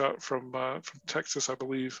mugshot from Texas, I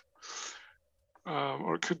believe.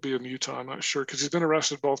 Or it could be in Utah, I'm not sure, because he's been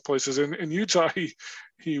arrested both places. In Utah,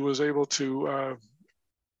 he was able to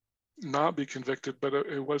not be convicted, but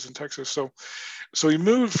it was in Texas. So he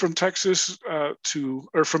moved from Texas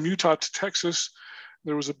from Utah to Texas.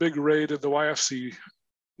 There was a big raid of the YFC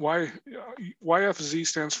YFZ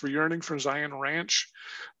stands for Yearning for Zion Ranch.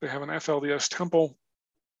 They have an FLDS temple.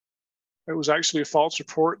 It was actually a false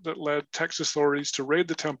report that led Texas authorities to raid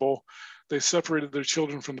the temple. They separated their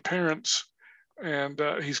children from the parents, and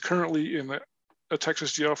he's currently in a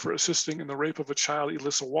Texas jail for assisting in the rape of a child,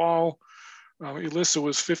 Elissa Wall. Elissa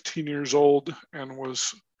was 15 years old and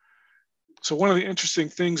was, so one of the interesting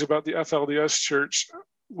things about the FLDS church,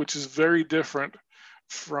 which is very different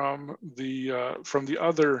from the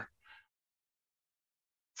other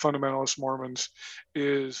fundamentalist Mormons,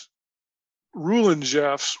 is Rule and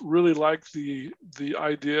Jeffs really like the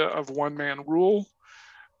idea of one man rule,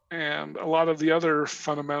 and a lot of the other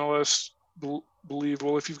fundamentalists believe,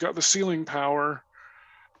 well, if you've got the sealing power,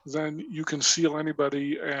 then you can seal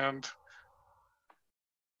anybody, and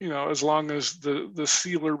as long as the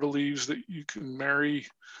sealer believes that you can marry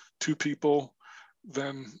two people,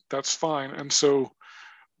 then that's fine. And so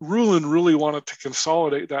Rulin really wanted to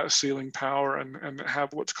consolidate that sealing power and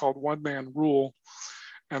have what's called one man rule.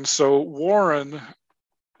 And so Warren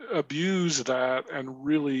abused that, and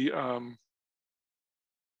really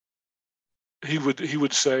he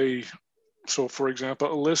would say, so for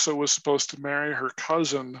example, Elissa was supposed to marry her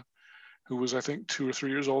cousin, who was I think 2 or 3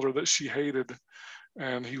 years older, that she hated,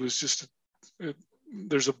 and he was just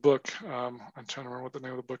there's a book, I'm trying to remember what the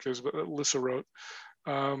name of the book is, but Elissa wrote,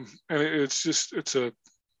 and it's a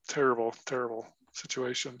terrible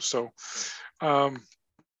situation. So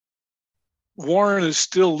Warren is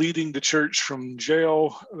still leading the church from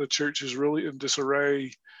jail. The church is really in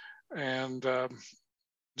disarray, and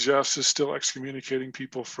Jeffs is still excommunicating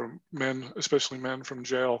people from men, especially men, from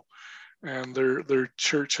jail, and their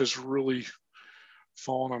church has really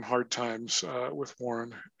fallen on hard times with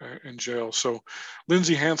Warren in jail. So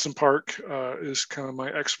Lindsay Hansen Park is kind of my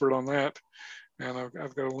expert on that, and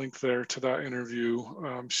I've got a link there to that interview.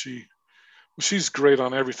 She's great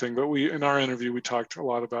on everything, but in our interview we talked a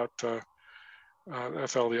lot about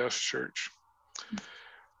FLDS church.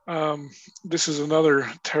 This is another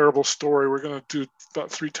terrible story. We're going to do about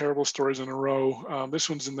 3 terrible stories in a row. This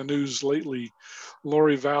one's in the news lately.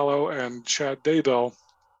 Lori Vallow and Chad Daybell.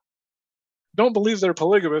 Don't believe they're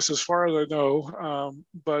polygamous as far as I know,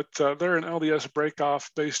 but they're an LDS breakoff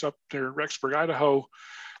based up near Rexburg, Idaho.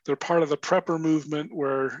 They're part of the prepper movement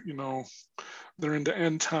where, they're into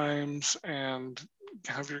end times and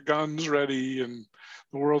have your guns ready and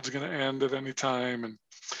the world's going to end at any time. And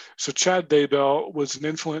so Chad Daybell was an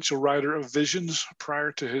influential writer of visions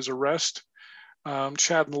prior to his arrest.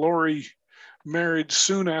 Chad and Lori married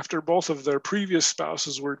soon after both of their previous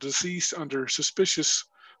spouses were deceased under suspicious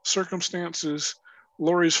circumstances.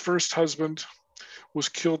 Lori's first husband was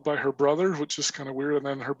killed by her brother, which is kind of weird, and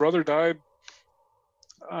then her brother died.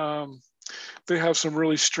 They have some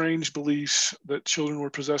really strange beliefs that children were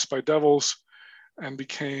possessed by devils and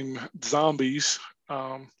became zombies.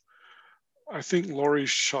 I think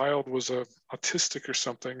Lori's child was autistic or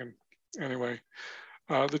something. And anyway,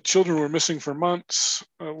 the children were missing for months.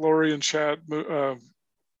 Lori and Chad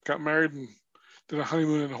got married and did a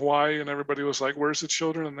honeymoon in Hawaii, and everybody was like, "Where's the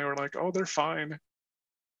children?" And they were like, "Oh, they're fine."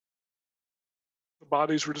 The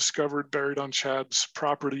bodies were discovered buried on Chad's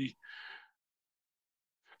property.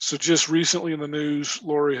 So just recently in the news,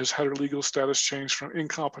 Lori has had her legal status changed from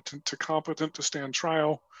incompetent to competent to stand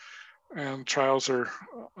trial, and trials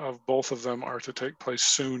of both of them are to take place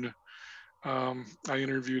soon. I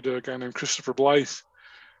interviewed a guy named Christopher Blythe.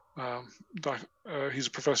 He's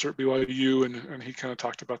a professor at BYU, and he kind of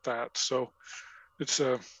talked about that. So it's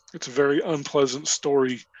a very unpleasant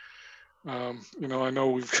story. I know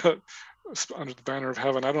we've got Under the Banner of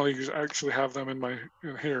Heaven. I don't actually have them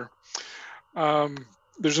in here.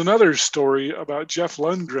 There's another story about Jeff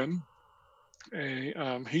Lundgren.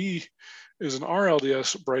 He is an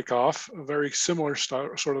RLDS breakoff, a very similar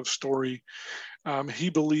sort of story. He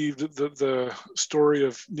believed that the story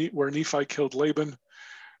of where Nephi killed Laban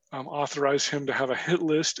authorized him to have a hit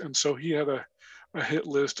list, and so he had a hit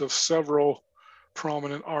list of several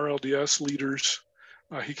prominent RLDS leaders.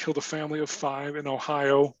 He killed a family of 5 in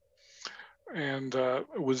Ohio, and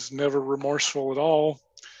was never remorseful at all.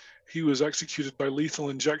 He was executed by lethal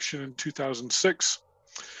injection in 2006.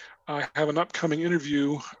 I have an upcoming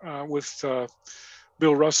interview with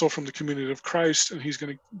Bill Russell from the Community of Christ, and he's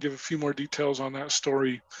going to give a few more details on that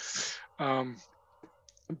story.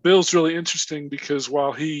 Bill's really interesting because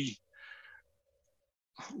while he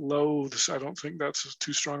loathes, I don't think that's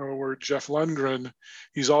too strong of a word, Jeff Lundgren,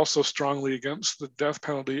 he's also strongly against the death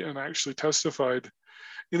penalty and actually testified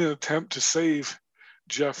in an attempt to save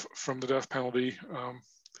Jeff from the death penalty.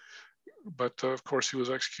 But of course, he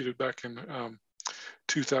was executed back in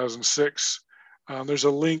 2006. There's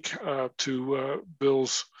a link to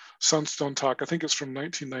Bill's Sunstone talk. I think it's from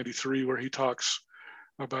 1993, where he talks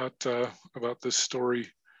about this story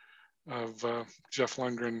of Jeff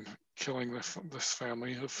Lundgren killing this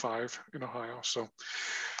family of 5 in Ohio. So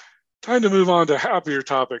time to move on to happier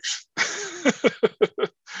topics.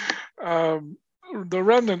 The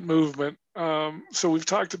remnant movement. So we've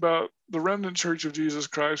talked about the Remnant Church of Jesus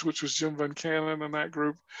Christ, which was Jim Van Cannon and that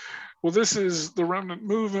group. Well, this is the remnant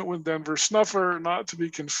movement with Denver Snuffer, not to be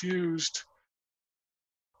confused.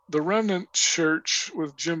 The Remnant Church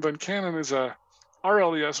with Jim Van Cannon is a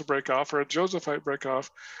RLDS breakoff, or a Josephite breakoff.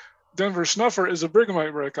 Denver Snuffer is a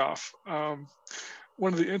Brighamite breakoff.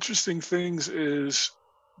 One of the interesting things is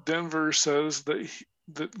Denver says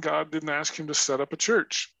that God didn't ask him to set up a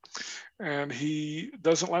church, and he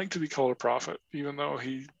doesn't like to be called a prophet, even though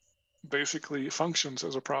he basically functions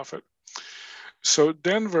as a prophet. So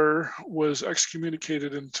Denver was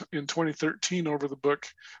excommunicated in 2013 over the book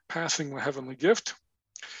Passing the Heavenly Gift.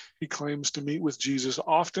 He claims to meet with Jesus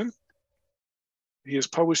often. He has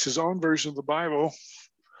published his own version of the Bible.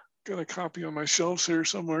 Got a copy on my shelves here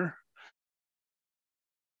somewhere,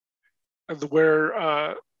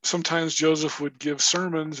 where sometimes Joseph would give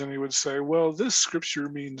sermons and he would say, well, this scripture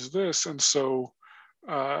means this. And so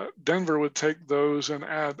Denver would take those and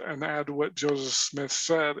add what Joseph Smith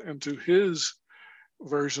said into his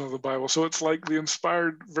version of the Bible. So it's like the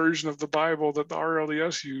inspired version of the Bible that the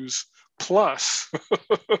RLDS use plus.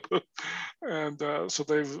 And so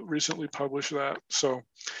they've recently published that. So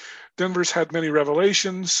Denver's had many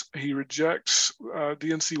revelations. He rejects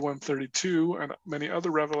D&C 132 and many other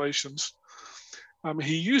revelations.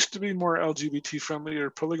 He used to be more LGBT friendly or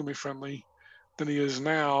polygamy friendly than he is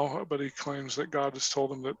now, but he claims that God has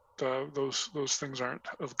told him that those things aren't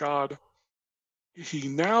of God. He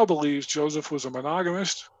now believes Joseph was a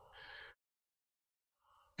monogamist.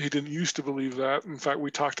 He didn't used to believe that. In fact,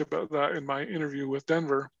 we talked about that in my interview with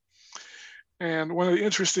Denver. And one of the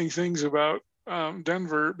interesting things about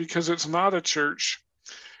Denver, because it's not a church,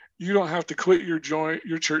 you don't have to quit your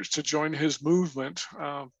church to join his movement.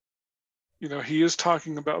 He is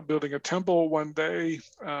talking about building a temple one day.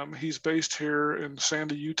 He's based here in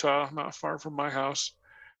Sandy, Utah, not far from my house.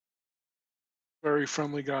 Very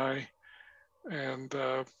friendly guy. And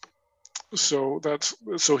so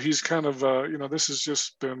he's kind of, this has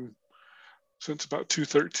just been since about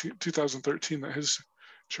 2013 that his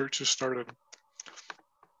church has started.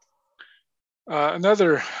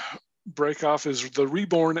 Another breakoff is the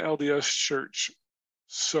Reborn LDS Church.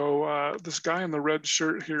 So this guy in the red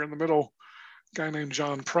shirt here in the middle, a guy named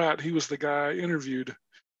John Pratt, he was the guy I interviewed.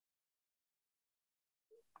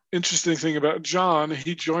 Interesting thing about John,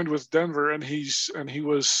 he joined with Denver, and he's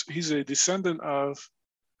a descendant of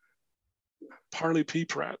Parley P.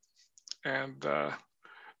 Pratt, and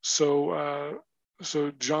so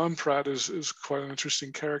John Pratt is quite an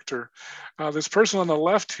interesting character. This person on the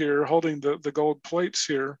left here, holding the gold plates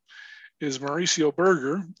here, is Mauricio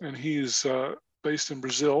Berger, and he's based in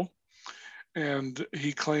Brazil, and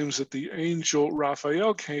he claims that the angel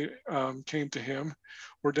Raphael came to him,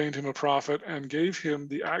 ordained him a prophet, and gave him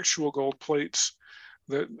the actual gold plates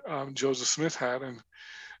that Joseph Smith had. And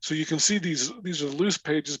so you can see these are loose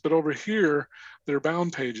pages, but over here they're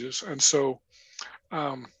bound pages. And so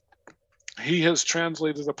he has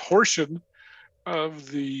translated a portion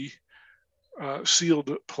of the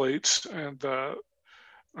sealed plates, and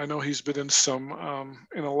I know he's been in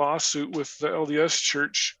a lawsuit with the LDS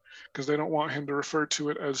Church because they don't want him to refer to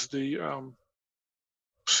it as the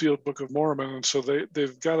sealed Book of Mormon, and so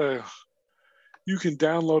they've got you can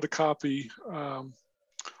download a copy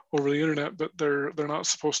over the internet, but they're not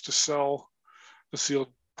supposed to sell the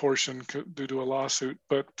sealed portion due to a lawsuit.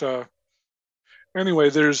 But anyway,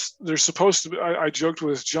 there's supposed to be. I joked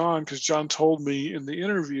with John because John told me in the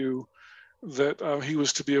interview that he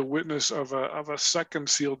was to be a witness of a second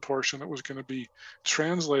sealed portion that was going to be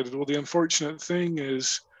translated. Well, the unfortunate thing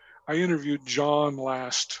is, I interviewed John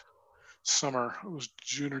last summer. It was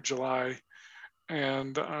June or July,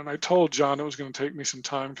 and I told John it was going to take me some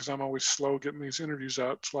time because I'm always slow getting these interviews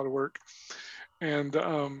out. It's a lot of work, and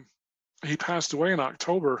he passed away in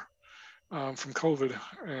October from COVID,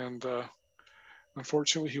 and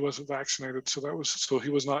unfortunately he wasn't vaccinated, so he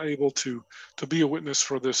was not able to be a witness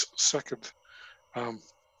for this second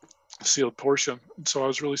sealed portion. And so I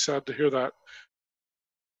was really sad to hear that.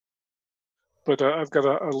 But I've got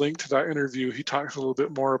a link to that interview. He talks a little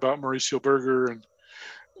bit more about Mauricio Berger, and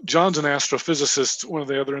John's an astrophysicist. One of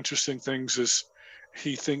the other interesting things is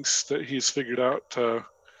he thinks that he's figured out that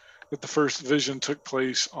the first vision took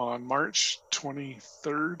place on March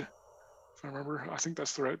 23rd, if I remember. I think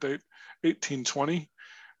that's the right date, 1820.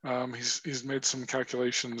 He's made some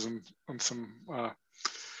calculations and on some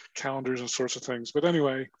calendars and sorts of things. But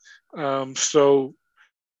anyway, so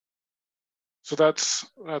that's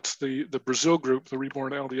the Brazil group, the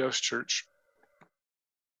Reborn LDS Church.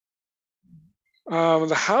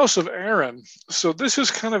 The House of Aaron. So this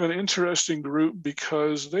is kind of an interesting group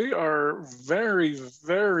because they are very,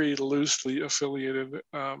 very loosely affiliated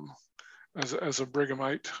as a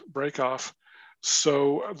Brighamite breakoff.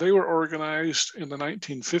 So they were organized in the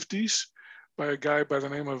 1950s by a guy by the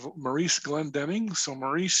name of Maurice Glendening. So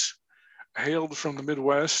Maurice hailed from the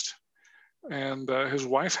Midwest, and his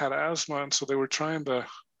wife had asthma, and so they were trying to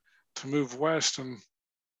move west, and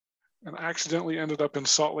accidentally ended up in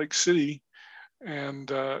Salt Lake City.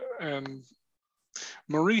 And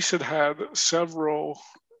Maurice had several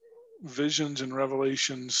visions and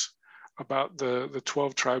revelations about the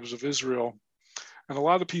 12 tribes of Israel, and a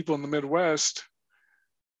lot of people in the Midwest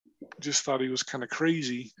just thought he was kind of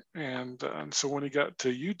crazy. And so when he got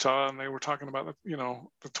to Utah and they were talking about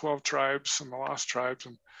the 12 tribes and the lost tribes,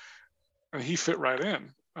 and he fit right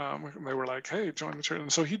in. They were like, hey, join the church.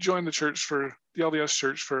 And so he joined the church, for the LDS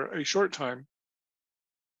church, for a short time.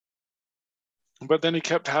 But then he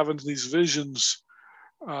kept having these visions,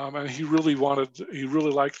 and he really liked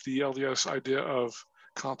the LDS idea of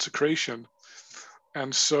consecration.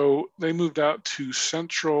 And so they moved out to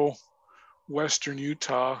central western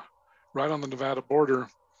Utah, right on the Nevada border.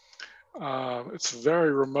 It's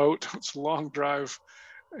very remote. It's a long drive.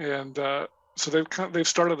 And so they've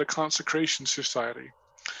started a consecration society.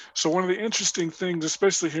 So one of the interesting things,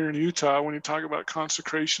 especially here in Utah, when you talk about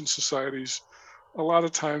consecration societies, a lot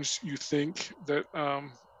of times you think that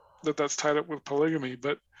that's tied up with polygamy,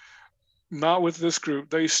 but not with this group.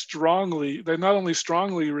 They not only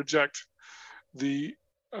strongly reject the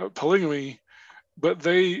polygamy, but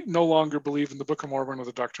they no longer believe in the Book of Mormon or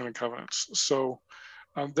the Doctrine and Covenants. So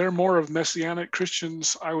they're more of Messianic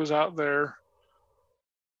Christians. I was out there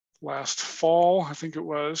last fall, I think it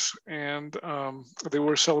was, and they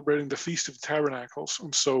were celebrating the Feast of Tabernacles.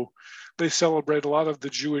 And so they celebrate a lot of the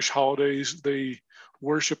Jewish holidays. They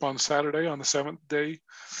worship on Saturday, on the seventh day.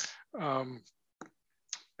 And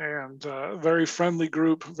very friendly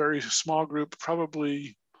group, very small group,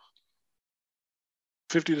 probably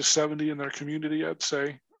 50 to 70 in their community, I'd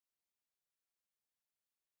say.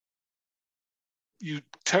 You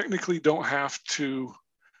technically don't have to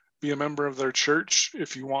be a member of their church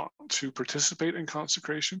if you want to participate in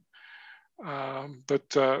consecration.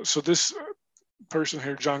 So this person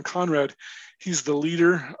here, John Conrad, he's the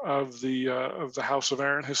leader of the House of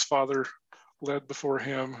Aaron. His father led before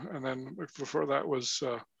him, and then before that was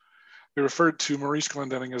they referred to Maurice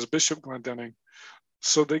Glendening as Bishop Glendening.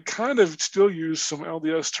 So they kind of still use some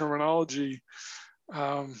LDS terminology.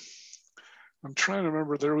 I'm trying to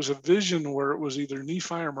remember, there was a vision where it was either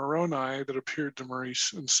Nephi or Moroni that appeared to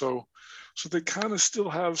Maurice. And so they kind of still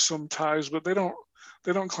have some ties, but they don't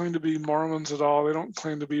claim to be Mormons at all. They don't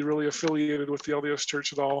claim to be really affiliated with the LDS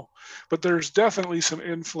church at all, but there's definitely some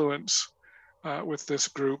influence with this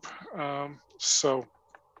group. So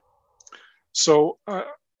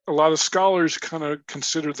a lot of scholars kind of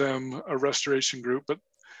consider them a restoration group, but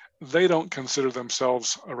they don't consider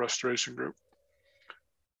themselves a restoration group.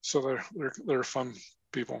 So they're fun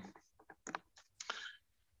people.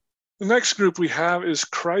 The next group we have is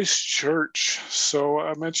Christ Church. So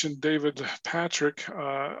I mentioned David Patrick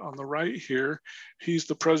on the right here. He's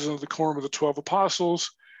the president of the Quorum of the 12 Apostles,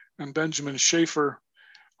 and Benjamin Schaefer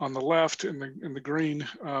on the left in the green.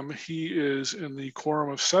 He is in the Quorum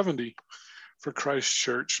of 70 for Christ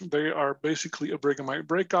Church. They are basically a Brighamite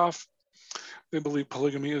breakoff. They believe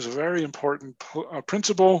polygamy is a very important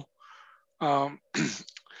principle.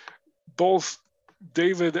 Both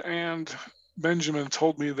David and Benjamin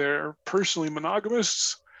told me they're personally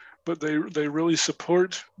monogamists, but they really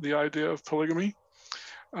support the idea of polygamy.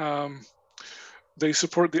 They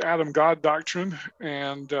support the Adam God doctrine,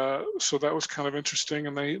 and so that was kind of interesting.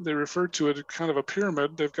 And they refer to it as kind of a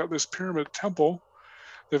pyramid. They've got this pyramid temple.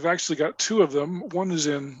 They've actually got two of them. One is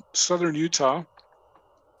in southern Utah.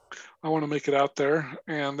 I want to make it out there.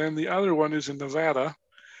 And then the other one is in Nevada.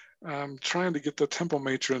 I'm trying to get the temple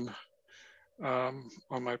matron on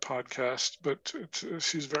my podcast, but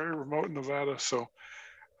she's very remote in Nevada, so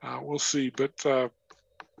we'll see. But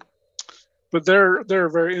they're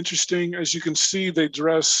very interesting. As you can see, they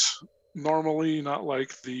dress normally, not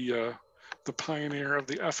like the pioneer of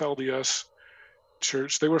the FLDS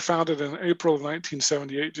church. They were founded in April of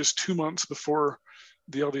 1978, just 2 months before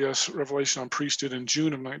the LDS Revelation on Priesthood in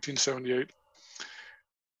June of 1978.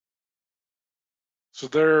 So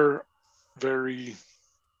they're very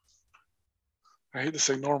I hate to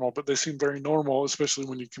say normal, but they seem very normal, especially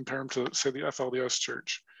when you compare them to, say, the FLDS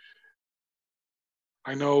church.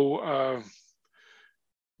 I know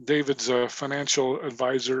David's a financial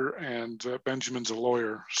advisor and Benjamin's a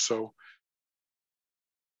lawyer, so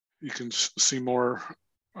you can see more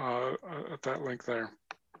at that link there.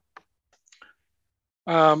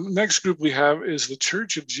 Next group we have is the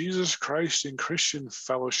Church of Jesus Christ in Christian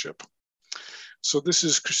Fellowship. So this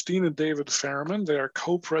is Christine and David Farriman. They are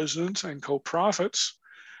co-presidents and co-prophets.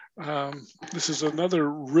 This is another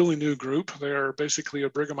really new group. They are basically a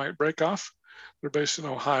Brighamite breakoff. They're based in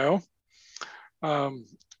Ohio.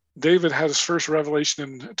 David had his first revelation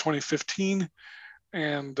in 2015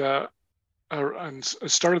 and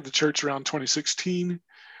started the church around 2016.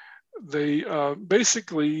 They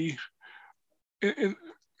basically,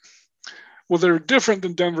 well, they're different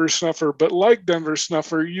than Denver Snuffer, but like Denver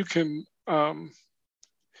Snuffer, you can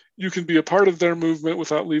be a part of their movement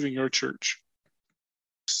without leaving your church.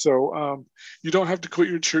 So you don't have to quit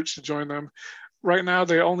your church to join them. Right now,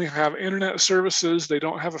 they only have internet services. They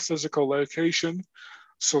don't have a physical location,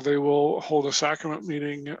 so they will hold a sacrament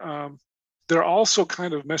meeting. They're also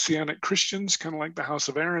kind of Messianic Christians, kind of like the House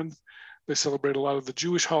of Aaron. They celebrate a lot of the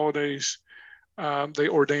Jewish holidays. They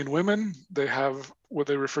ordain women. They have what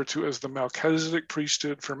they refer to as the Melchizedek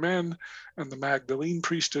priesthood for men and the Magdalene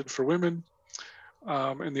priesthood for women.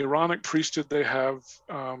 In the Aaronic priesthood, they have,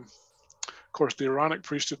 of course, the Aaronic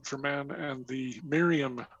priesthood for men and the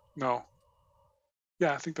Miriam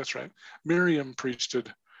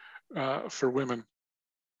priesthood for women.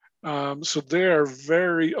 So they are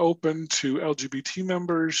very open to LGBT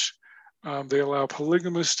members. They allow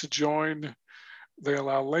polygamists to join. They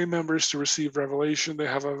allow lay members to receive revelation. They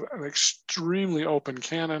have an extremely open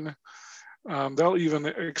canon. They'll even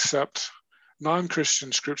accept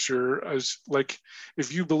non-Christian scripture as, like,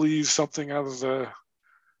 if you believe something out of the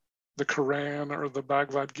Quran or the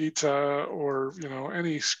Bhagavad Gita or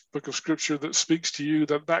any book of scripture that speaks to you,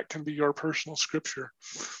 that can be your personal scripture.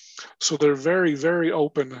 So they're very, very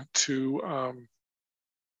open to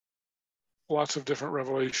lots of different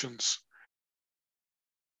revelations.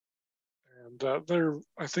 And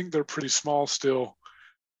I think they're pretty small still,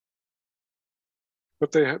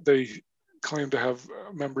 but they claim to have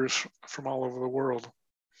members from all over the world.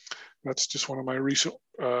 That's just one of my recent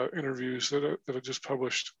interviews that I just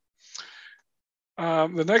published.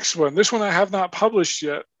 The next one, this one I have not published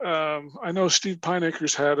yet. I know Steve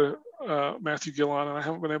Pineacres had a Matthew Gill on, and I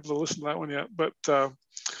haven't been able to listen to that one yet. But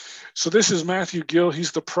so this is Matthew Gill.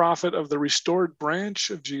 He's the prophet of the restored branch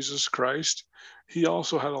of Jesus Christ. He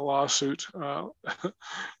also had a lawsuit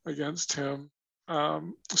against him.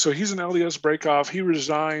 So he's an LDS breakoff. He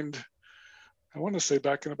resigned, I want to say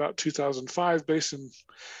back in about 2005, based in,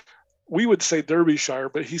 we would say Derbyshire,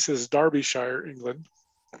 but he says Derbyshire, England.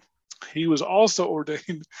 He was also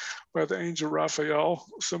ordained by the angel Raphael,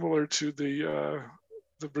 similar to the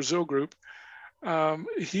Brazil group.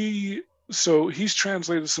 He's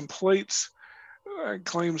translated some plates and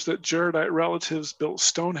claims that Jaredite relatives built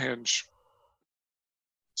Stonehenge.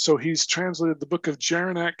 So he's translated the book of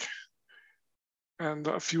Jeraneck and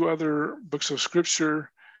a few other books of scripture.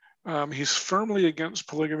 He's firmly against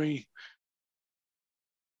polygamy,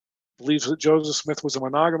 believes that Joseph Smith was a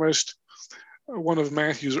monogamist. One of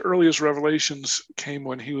Matthew's earliest revelations came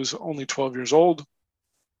when he was only 12 years old.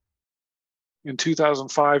 In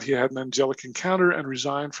 2005, he had an angelic encounter and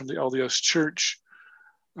resigned from the LDS church.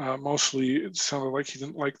 Mostly, it sounded like he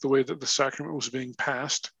didn't like the way that the sacrament was being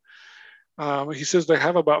passed. He says they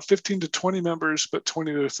have about 15 to 20 members, but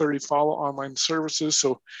 20 to 30 follow online services.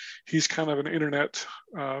 So he's kind of an internet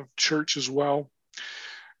church as well.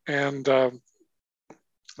 And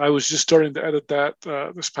I was just starting to edit that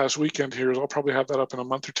this past weekend here. I'll probably have that up in a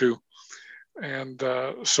month or two. And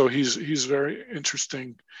so he's very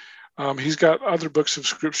interesting. He's got other books of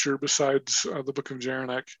scripture besides the book of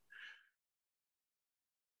Jeraneck.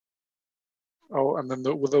 Oh, and then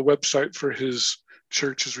the website for his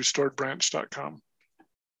church is restoredbranch.com.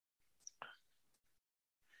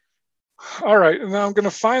 All right, and now I'm going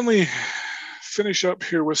to finally finish up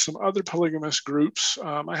here with some other polygamous groups.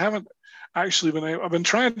 I haven't actually I've been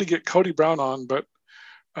trying to get Cody Brown on, but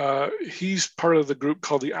he's part of the group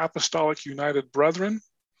called the Apostolic United Brethren.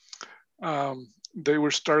 They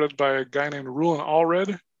were started by a guy named Rulon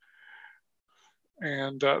Allred,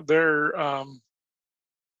 and they're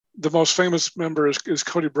the most famous member is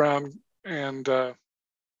Cody Brown, and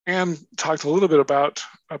Anne talked a little bit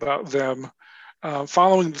about them.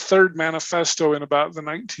 Following the Third Manifesto in about the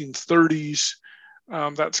 1930s,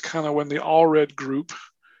 that's kind of when the Allred group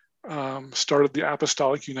started the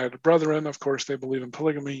Apostolic United Brethren. Of course, they believe in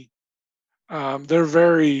polygamy. They're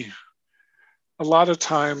very a lot of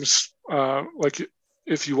times, like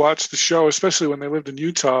if you watch the show, especially when they lived in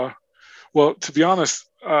Utah, well, to be honest,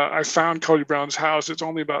 I found Cody Brown's house. It's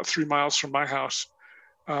only about 3 miles from my house.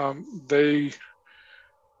 They,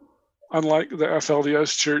 unlike the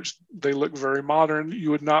FLDS church, they look very modern. You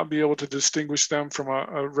would not be able to distinguish them from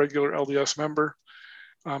a regular LDS member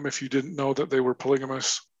if you didn't know that they were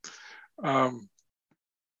polygamous.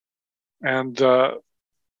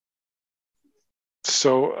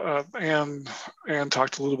 So Anne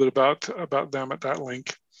talked a little bit about them at that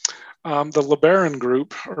link. The LeBaron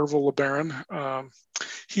group, Ervil LeBaron,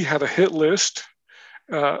 he had a hit list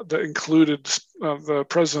that included the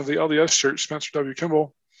president of the LDS Church, Spencer W.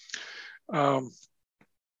 Kimball, and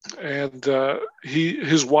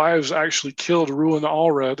his wives actually killed Ruin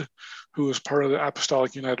Allred, who was part of the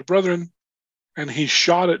Apostolic United Brethren, and he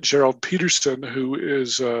shot at Gerald Peterson, who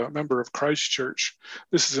is a member of Christ Church.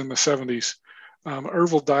 This is in the 70s.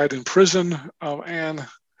 Ervil died in prison. Anne,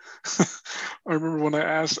 I remember when I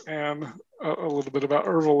asked Anne a little bit about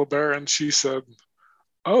Ervil LeBaron, she said,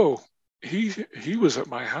 "Oh, he was at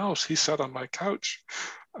my house. He sat on my couch."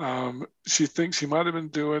 She thinks he might have been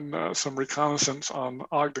doing some reconnaissance on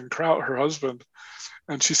Ogden Kraut, her husband.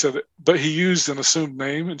 And she said, but he used an assumed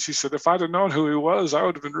name. And she said, if I'd have known who he was, I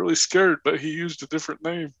would have been really scared, but he used a different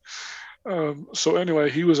name. So anyway,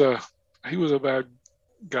 he was a bad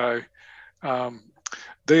guy.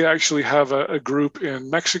 They actually have a group in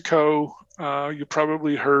Mexico. You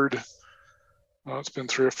probably heard, well, it's been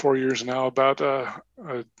 3 or 4 years now, about a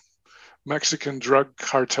Mexican drug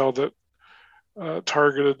cartel that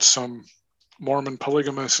targeted some Mormon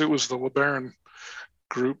polygamists. It was the LeBaron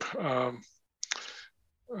group.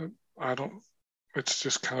 It's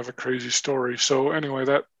just kind of a crazy story. So anyway,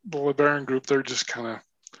 the LeBaron group, they're just kind of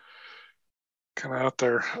out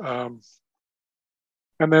there.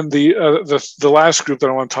 And then the last group that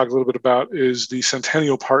I want to talk a little bit about is the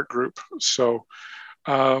Centennial Park group. So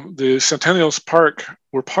the Centennial Park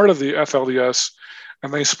were part of the FLDS,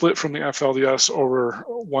 and they split from the FLDS over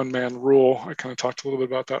one-man rule. I kind of talked a little bit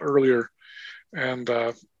about that earlier. And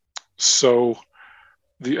so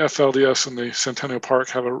the FLDS and the Centennial Park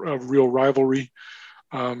have a real rivalry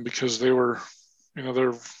because they were,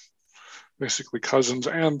 they're basically cousins,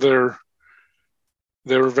 and their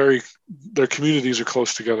communities are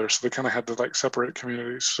close together. So they kind of had to like separate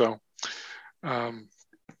communities. So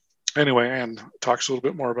anyway, Anne talks a little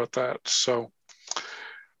bit more about that. So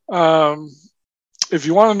if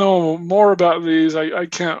you want to know more about these, I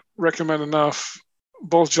can't recommend enough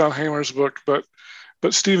both John Hamer's book, but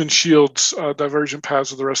Stephen Shields' Divergent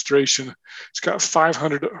Paths of the Restoration. It's got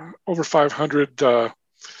over 500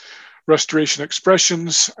 restoration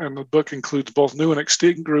expressions, and the book includes both new and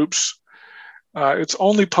extinct groups. It's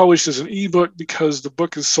only published as an ebook because the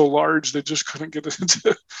book is so large they just couldn't get it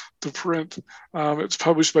into print. It's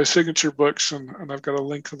published by Signature Books, and I've got a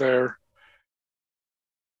link there.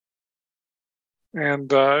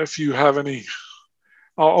 And if you have any,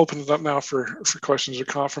 I'll open it up now for questions or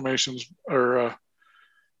confirmations or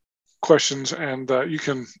questions, and you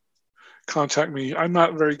can contact me. I'm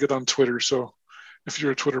not very good on Twitter, so if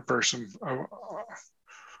you're a Twitter person,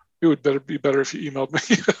 it would be better if you emailed me.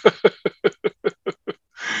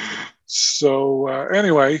 So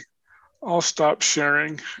anyway, I'll stop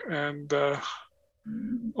sharing and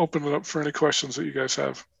open it up for any questions that you guys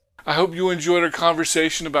have. I hope you enjoyed our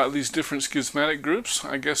conversation about these different schismatic groups.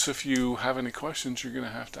 I guess if you have any questions, you're going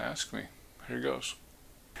to have to ask me. Here goes.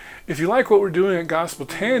 If you like what we're doing at Gospel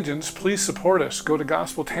Tangents, please support us. Go to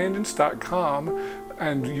gospeltangents.com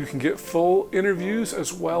and you can get full interviews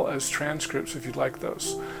as well as transcripts if you'd like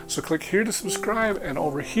those. So click here to subscribe, and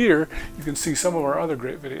over here you can see some of our other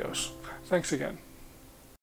great videos. Thanks again.